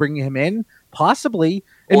hand in bringing him in? Possibly.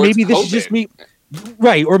 And or maybe this is just me.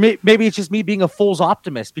 Right, or maybe it's just me being a Foles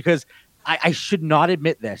optimist, because I should not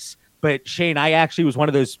admit this, but Shane, I actually was one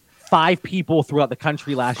of those 5 people throughout the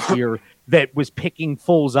country last year that was picking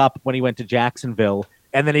Foles up when he went to Jacksonville,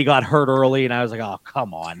 and then he got hurt early, and I was like, oh,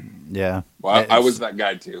 come on. Yeah. Well, I was that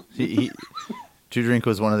guy, too. Two Drink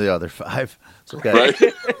was one of the other 5. So right?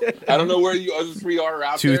 I don't know where you other 3 are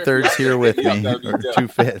out 2/3 here with me, or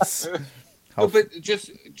 2/5. But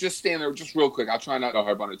just stand there, just real quick. I'll try not to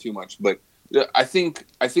harp on it too much, but I think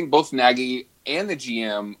both Nagy and the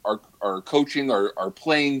GM are coaching or are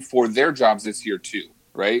playing for their jobs this year too,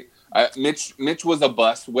 right? Mitch was a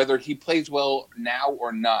bust, whether he plays well now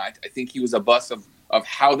or not. I think he was a bust of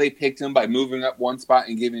how they picked him by moving up one spot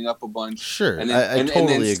and giving up a bunch. Sure, and then, totally and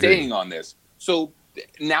then agree. Staying on this. So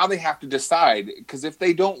now they have to decide, because if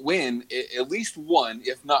they don't win, at least one,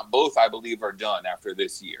 if not both, I believe, are done after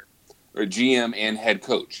this year, or GM and head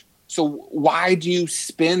coach. So why do you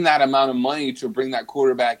spend that amount of money to bring that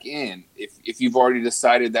quarterback in if you've already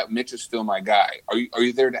decided that Mitch is still my guy? Are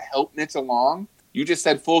you there to help Mitch along? You just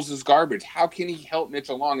said Foles is garbage. How can he help Mitch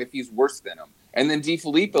along if he's worse than him? And then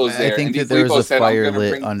DeFilippo's there. I think that there was a fire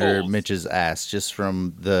lit under Mitch's ass just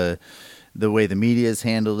from the way the media's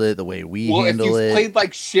handled it, the way we handle it. Well, if you've played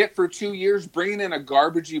like shit for 2 years, bringing in a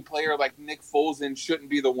garbagey player like Nick Foles in shouldn't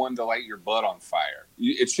be the one to light your butt on fire.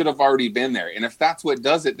 It should have already been there. And if that's what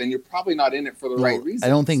does it, then you're probably not in it for the right reasons. I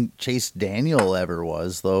don't think Chase Daniel ever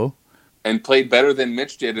was, though. and played better than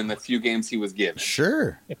Mitch did in the few games he was given.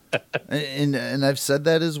 Sure, and I've said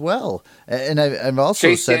that as well. And I've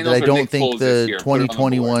also said that I don't think the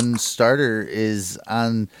 2021 starter is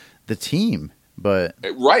on the team. But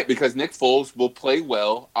right, because Nick Foles will play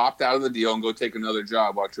well, opt out of the deal, and go take another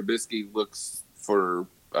job while Trubisky looks for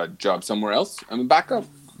a job somewhere else. I'm backup.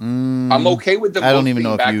 I'm okay with them. I don't even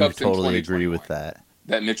know if you totally agree with that.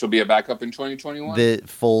 That Mitch will be a backup in 2021? That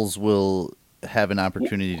Foles will have an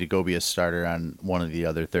opportunity to go be a starter on one of the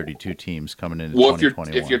other 32 teams coming into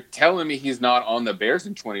 2021. If you're telling me he's not on the Bears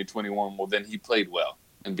in 2021, well, then he played well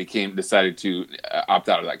and decided to opt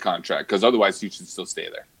out of that contract, because otherwise he should still stay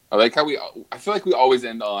there. I feel like we always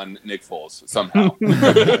end on Nick Foles somehow.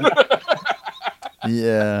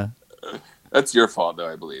 Yeah. That's your fault, though,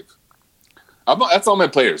 I believe. That's all my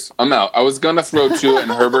players. I'm out. I was going to throw Tua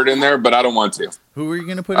and Herbert in there, but I don't want to. Who were you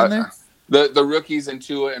going to put in there? The rookies and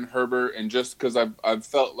Tua and Herbert, and just because I've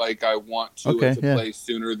felt like I want Tua to play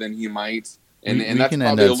sooner than he might. And that's can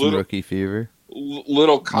probably end on some rookie fever.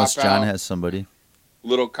 Little cop Unless John has somebody.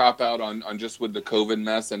 Little cop out on just with the COVID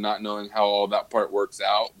mess and not knowing how all that part works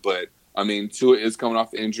out. But, I mean, Tua is coming off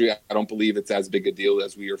the injury. I don't believe it's as big a deal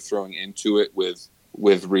as we are throwing into it with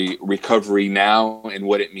recovery now and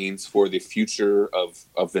what it means for the future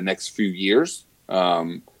of the next few years.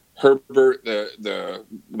 Herbert,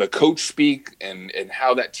 the coach speak and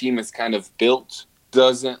how that team is kind of built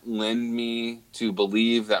doesn't lend me to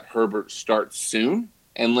believe that Herbert starts soon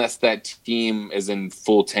unless that team is in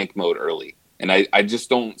full tank mode early. And I just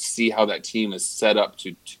don't see how that team is set up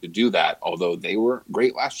to do that, although they were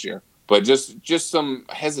great last year. But just some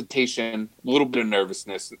hesitation, a little bit of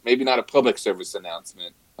nervousness, maybe not a public service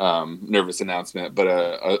announcement, but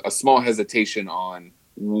a small hesitation on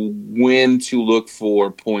when to look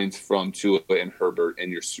for points from Tua and Herbert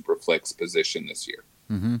in your super flex position this year.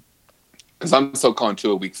 Mm-hmm. Because I'm still calling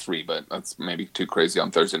Tua week 3, but that's maybe too crazy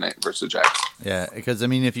on Thursday night versus Jags. Yeah, because, I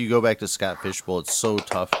mean, if you go back to Scott Fishbowl, it's so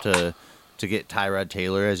tough to get Tyrod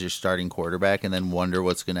Taylor as your starting quarterback and then wonder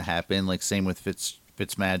what's going to happen. Like, same with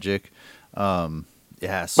Fitzmagic.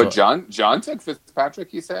 Yeah. So, but John took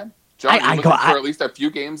Fitzpatrick, you said? John, you looking for at least a few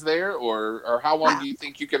games there? Or how long do you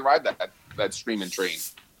think you can ride that streaming train?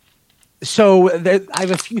 So I have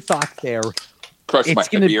a few thoughts there. Crush might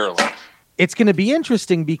be early. It's going to be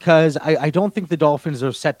interesting because I don't think the Dolphins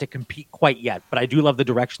are set to compete quite yet, but I do love the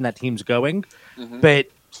direction that team's going. Mm-hmm. But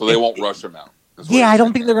so they won't rush him out. Yeah, I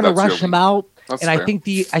don't think they're going to rush him out. That's and fair.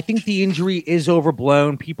 I think the injury is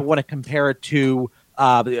overblown. People want to compare it to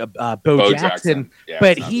Bo Jackson, yeah,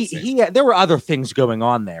 but there were other things going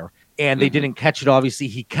on there, and they didn't catch it. Obviously,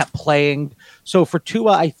 he kept playing. So for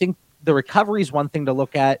Tua, I think the recovery is one thing to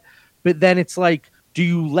look at, but then it's like, do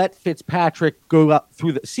you let Fitzpatrick go up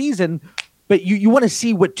through the season? But you want to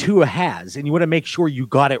see what Tua has, and you want to make sure you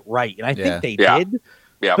got it right. And I think they did.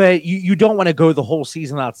 Yeah. But you don't want to go the whole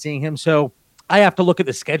season without seeing him. So I have to look at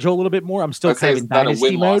the schedule a little bit more. I'm still kind of in dynasty mode. Is that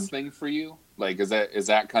a win-loss thing for you? Like, is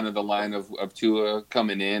that kind of the line of Tua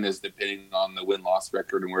coming in, is depending on the win-loss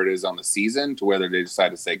record and where it is on the season, to whether they decide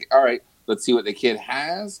to say, all right, let's see what the kid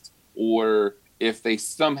has, or if they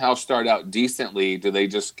somehow start out decently, do they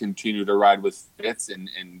just continue to ride with Fitz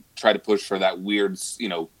and try to push for that weird,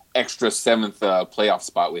 extra 7th playoff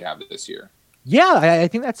spot we have this year? Yeah, I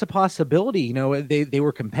think that's a possibility. They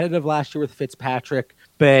were competitive last year with Fitzpatrick,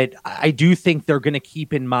 but I do think they're going to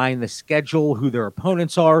keep in mind the schedule, who their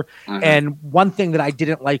opponents are. Mm-hmm. And one thing that I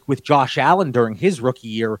didn't like with Josh Allen during his rookie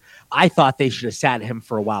year, I thought they should have sat him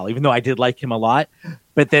for a while, even though I did like him a lot.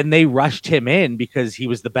 But then they rushed him in because he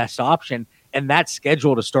was the best option. And that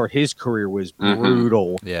schedule to start his career was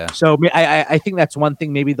brutal. Yeah. So I think that's one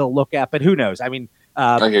thing maybe they'll look at, but who knows? I mean,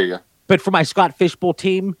 I hear you. But for my Scott Fishbowl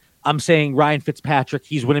team, I'm saying Ryan Fitzpatrick,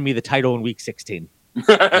 he's winning me the title in week 16.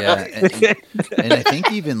 Yeah. And I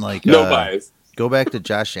think even like no bias. Go back to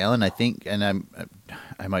Josh Allen, I think, and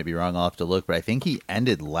I might be wrong, I'll have to look, but I think he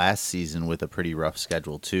ended last season with a pretty rough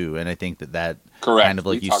schedule too. And I think that correct. Kind of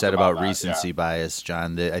like you said about recency bias,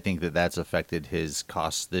 John, I think that's affected his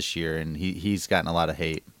costs this year, and he's gotten a lot of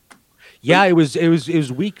hate. Yeah, it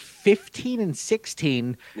was week 15 and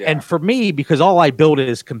 16, and for me, because all I build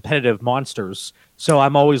is competitive monsters, so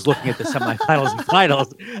I'm always looking at the semifinals and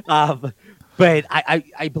finals. But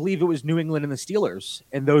I believe it was New England and the Steelers,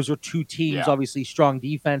 and those are two teams, obviously strong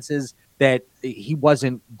defenses that he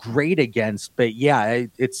wasn't great against. But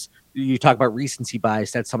it's you talk about recency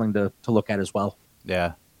bias. That's something to look at as well.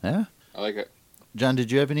 Yeah. I like it. John,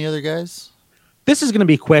 did you have any other guys? This is going to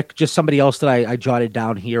be quick. Just somebody else that I jotted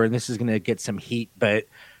down here, and this is going to get some heat. But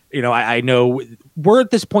I know we're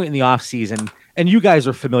at this point in the off season, and you guys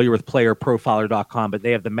are familiar with playerprofiler.com, but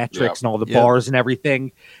they have the metrics and all the bars and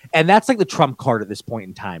everything. And that's like the trump card at this point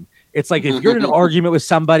in time. It's like if you're in an argument with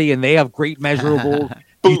somebody and they have great measurables,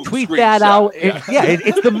 you tweet that out.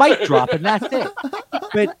 It's the mic drop, and that's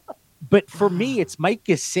it. But for me, it's Mike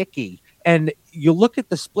Gesicki. And you look at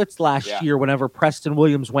the splits last year whenever Preston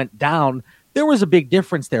Williams went down, there was a big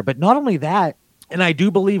difference there. But not only that, and I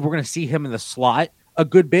do believe we're going to see him in the slot a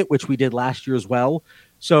good bit, which we did last year as well.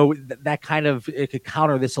 So that kind of it could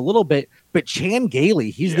counter this a little bit. But Chan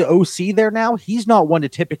Gailey, he's the OC there now. He's not one to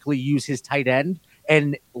typically use his tight end.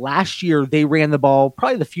 And last year they ran the ball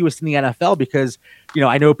probably the fewest in the NFL because,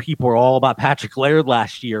 I know people are all about Patrick Laird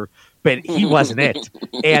last year, but he wasn't it.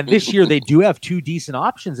 And this year they do have two decent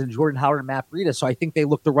options in Jordan Howard and Matt Breida. So I think they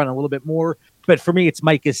look to run a little bit more. But for me, it's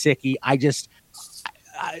Mike Gesicki. I can't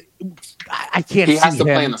see him. He has to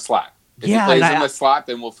play in the slot. If he plays in the slot,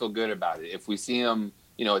 then we'll feel good about it. If we see him,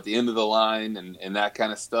 at the end of the line and that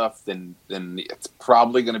kind of stuff, then it's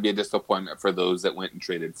probably going to be a disappointment for those that went and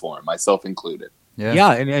traded for him, myself included.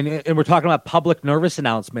 Yeah, and we're talking about public nervous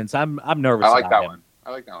announcements. I'm nervous. I like about that him. one.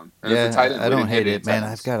 I like that one. And I don't hate it, man.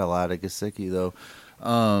 I've got a lot of Gesicki though.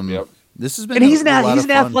 This has been, and he's an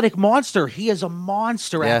athletic monster. He is a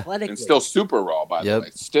monster athletically, and still super raw, by the way.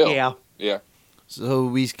 Still, yeah. So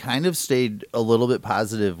we kind of stayed a little bit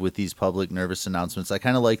positive with these public nervous announcements. I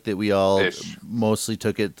kind of like that we all mostly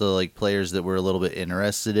took it to like players that we're a little bit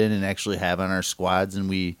interested in and actually have on our squads, and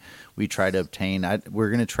we try to obtain. We're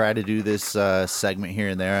going to try to do this segment here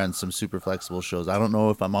and there on some super flexible shows. I don't know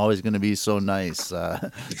if I'm always going to be so nice.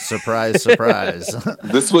 Surprise, surprise.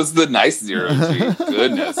 This was the nice 0G.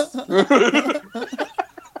 Goodness.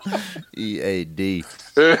 EAD.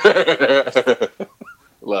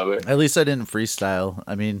 Love it. At least I didn't freestyle.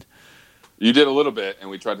 I mean, you did a little bit, and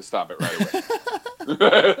we tried to stop it right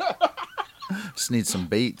away. Just need some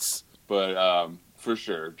baits. But for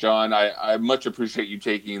sure, John, I much appreciate you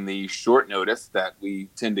taking the short notice that we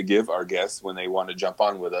tend to give our guests when they want to jump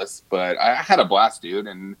on with us. But I had a blast, dude,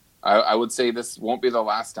 and I would say this won't be the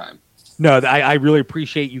last time. No, I really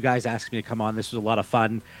appreciate you guys asking me to come on. This was a lot of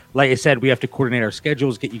fun. Like I said, we have to coordinate our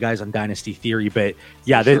schedules, get you guys on Dynasty Theory. But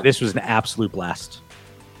yeah, this was an absolute blast.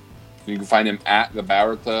 You can find him at the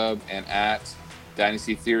Bauer Club and at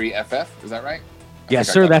Dynasty Theory FF. Is that right? Yes,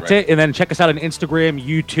 sir. That's right. And then check us out on Instagram,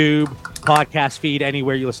 YouTube, podcast feed,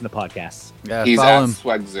 anywhere you listen to podcasts. Yeah, he's follow at him.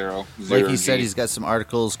 Swag Zero. Like he said, he's got some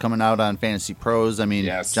articles coming out on Fantasy Pros. I mean,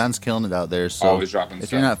 John's killing it out there. So always dropping if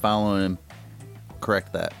stuff. You're not following him,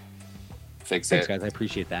 correct that. Thanks, guys. I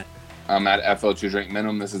appreciate that. I'm at FL2 Drink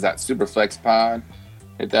Minimum. This is at Superflex Pod.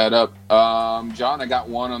 Hit that up. John, I got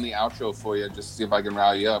one on the outro for you just to see if I can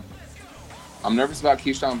rally you up. I'm nervous about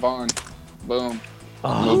Keyshawn Vaughn. Boom.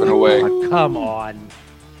 Moving away. Come on.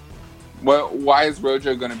 Well, why is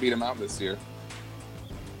Rojo going to beat him out this year?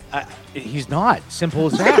 He's not. Simple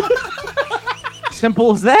as that.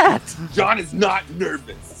 Simple as that. John is not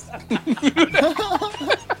nervous.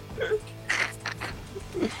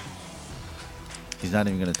 He's not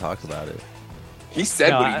even going to talk about it. He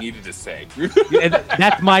said what he needed to say.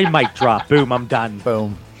 That's my mic drop. Boom, I'm done.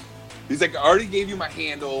 Boom. He's like, I already gave you my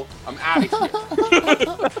handle. I'm out of here.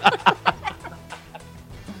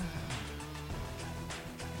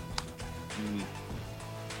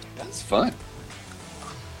 That's fun.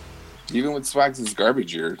 Even with Swags'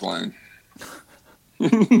 garbage year line.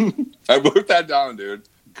 I wrote that down, dude.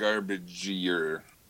 Garbage year.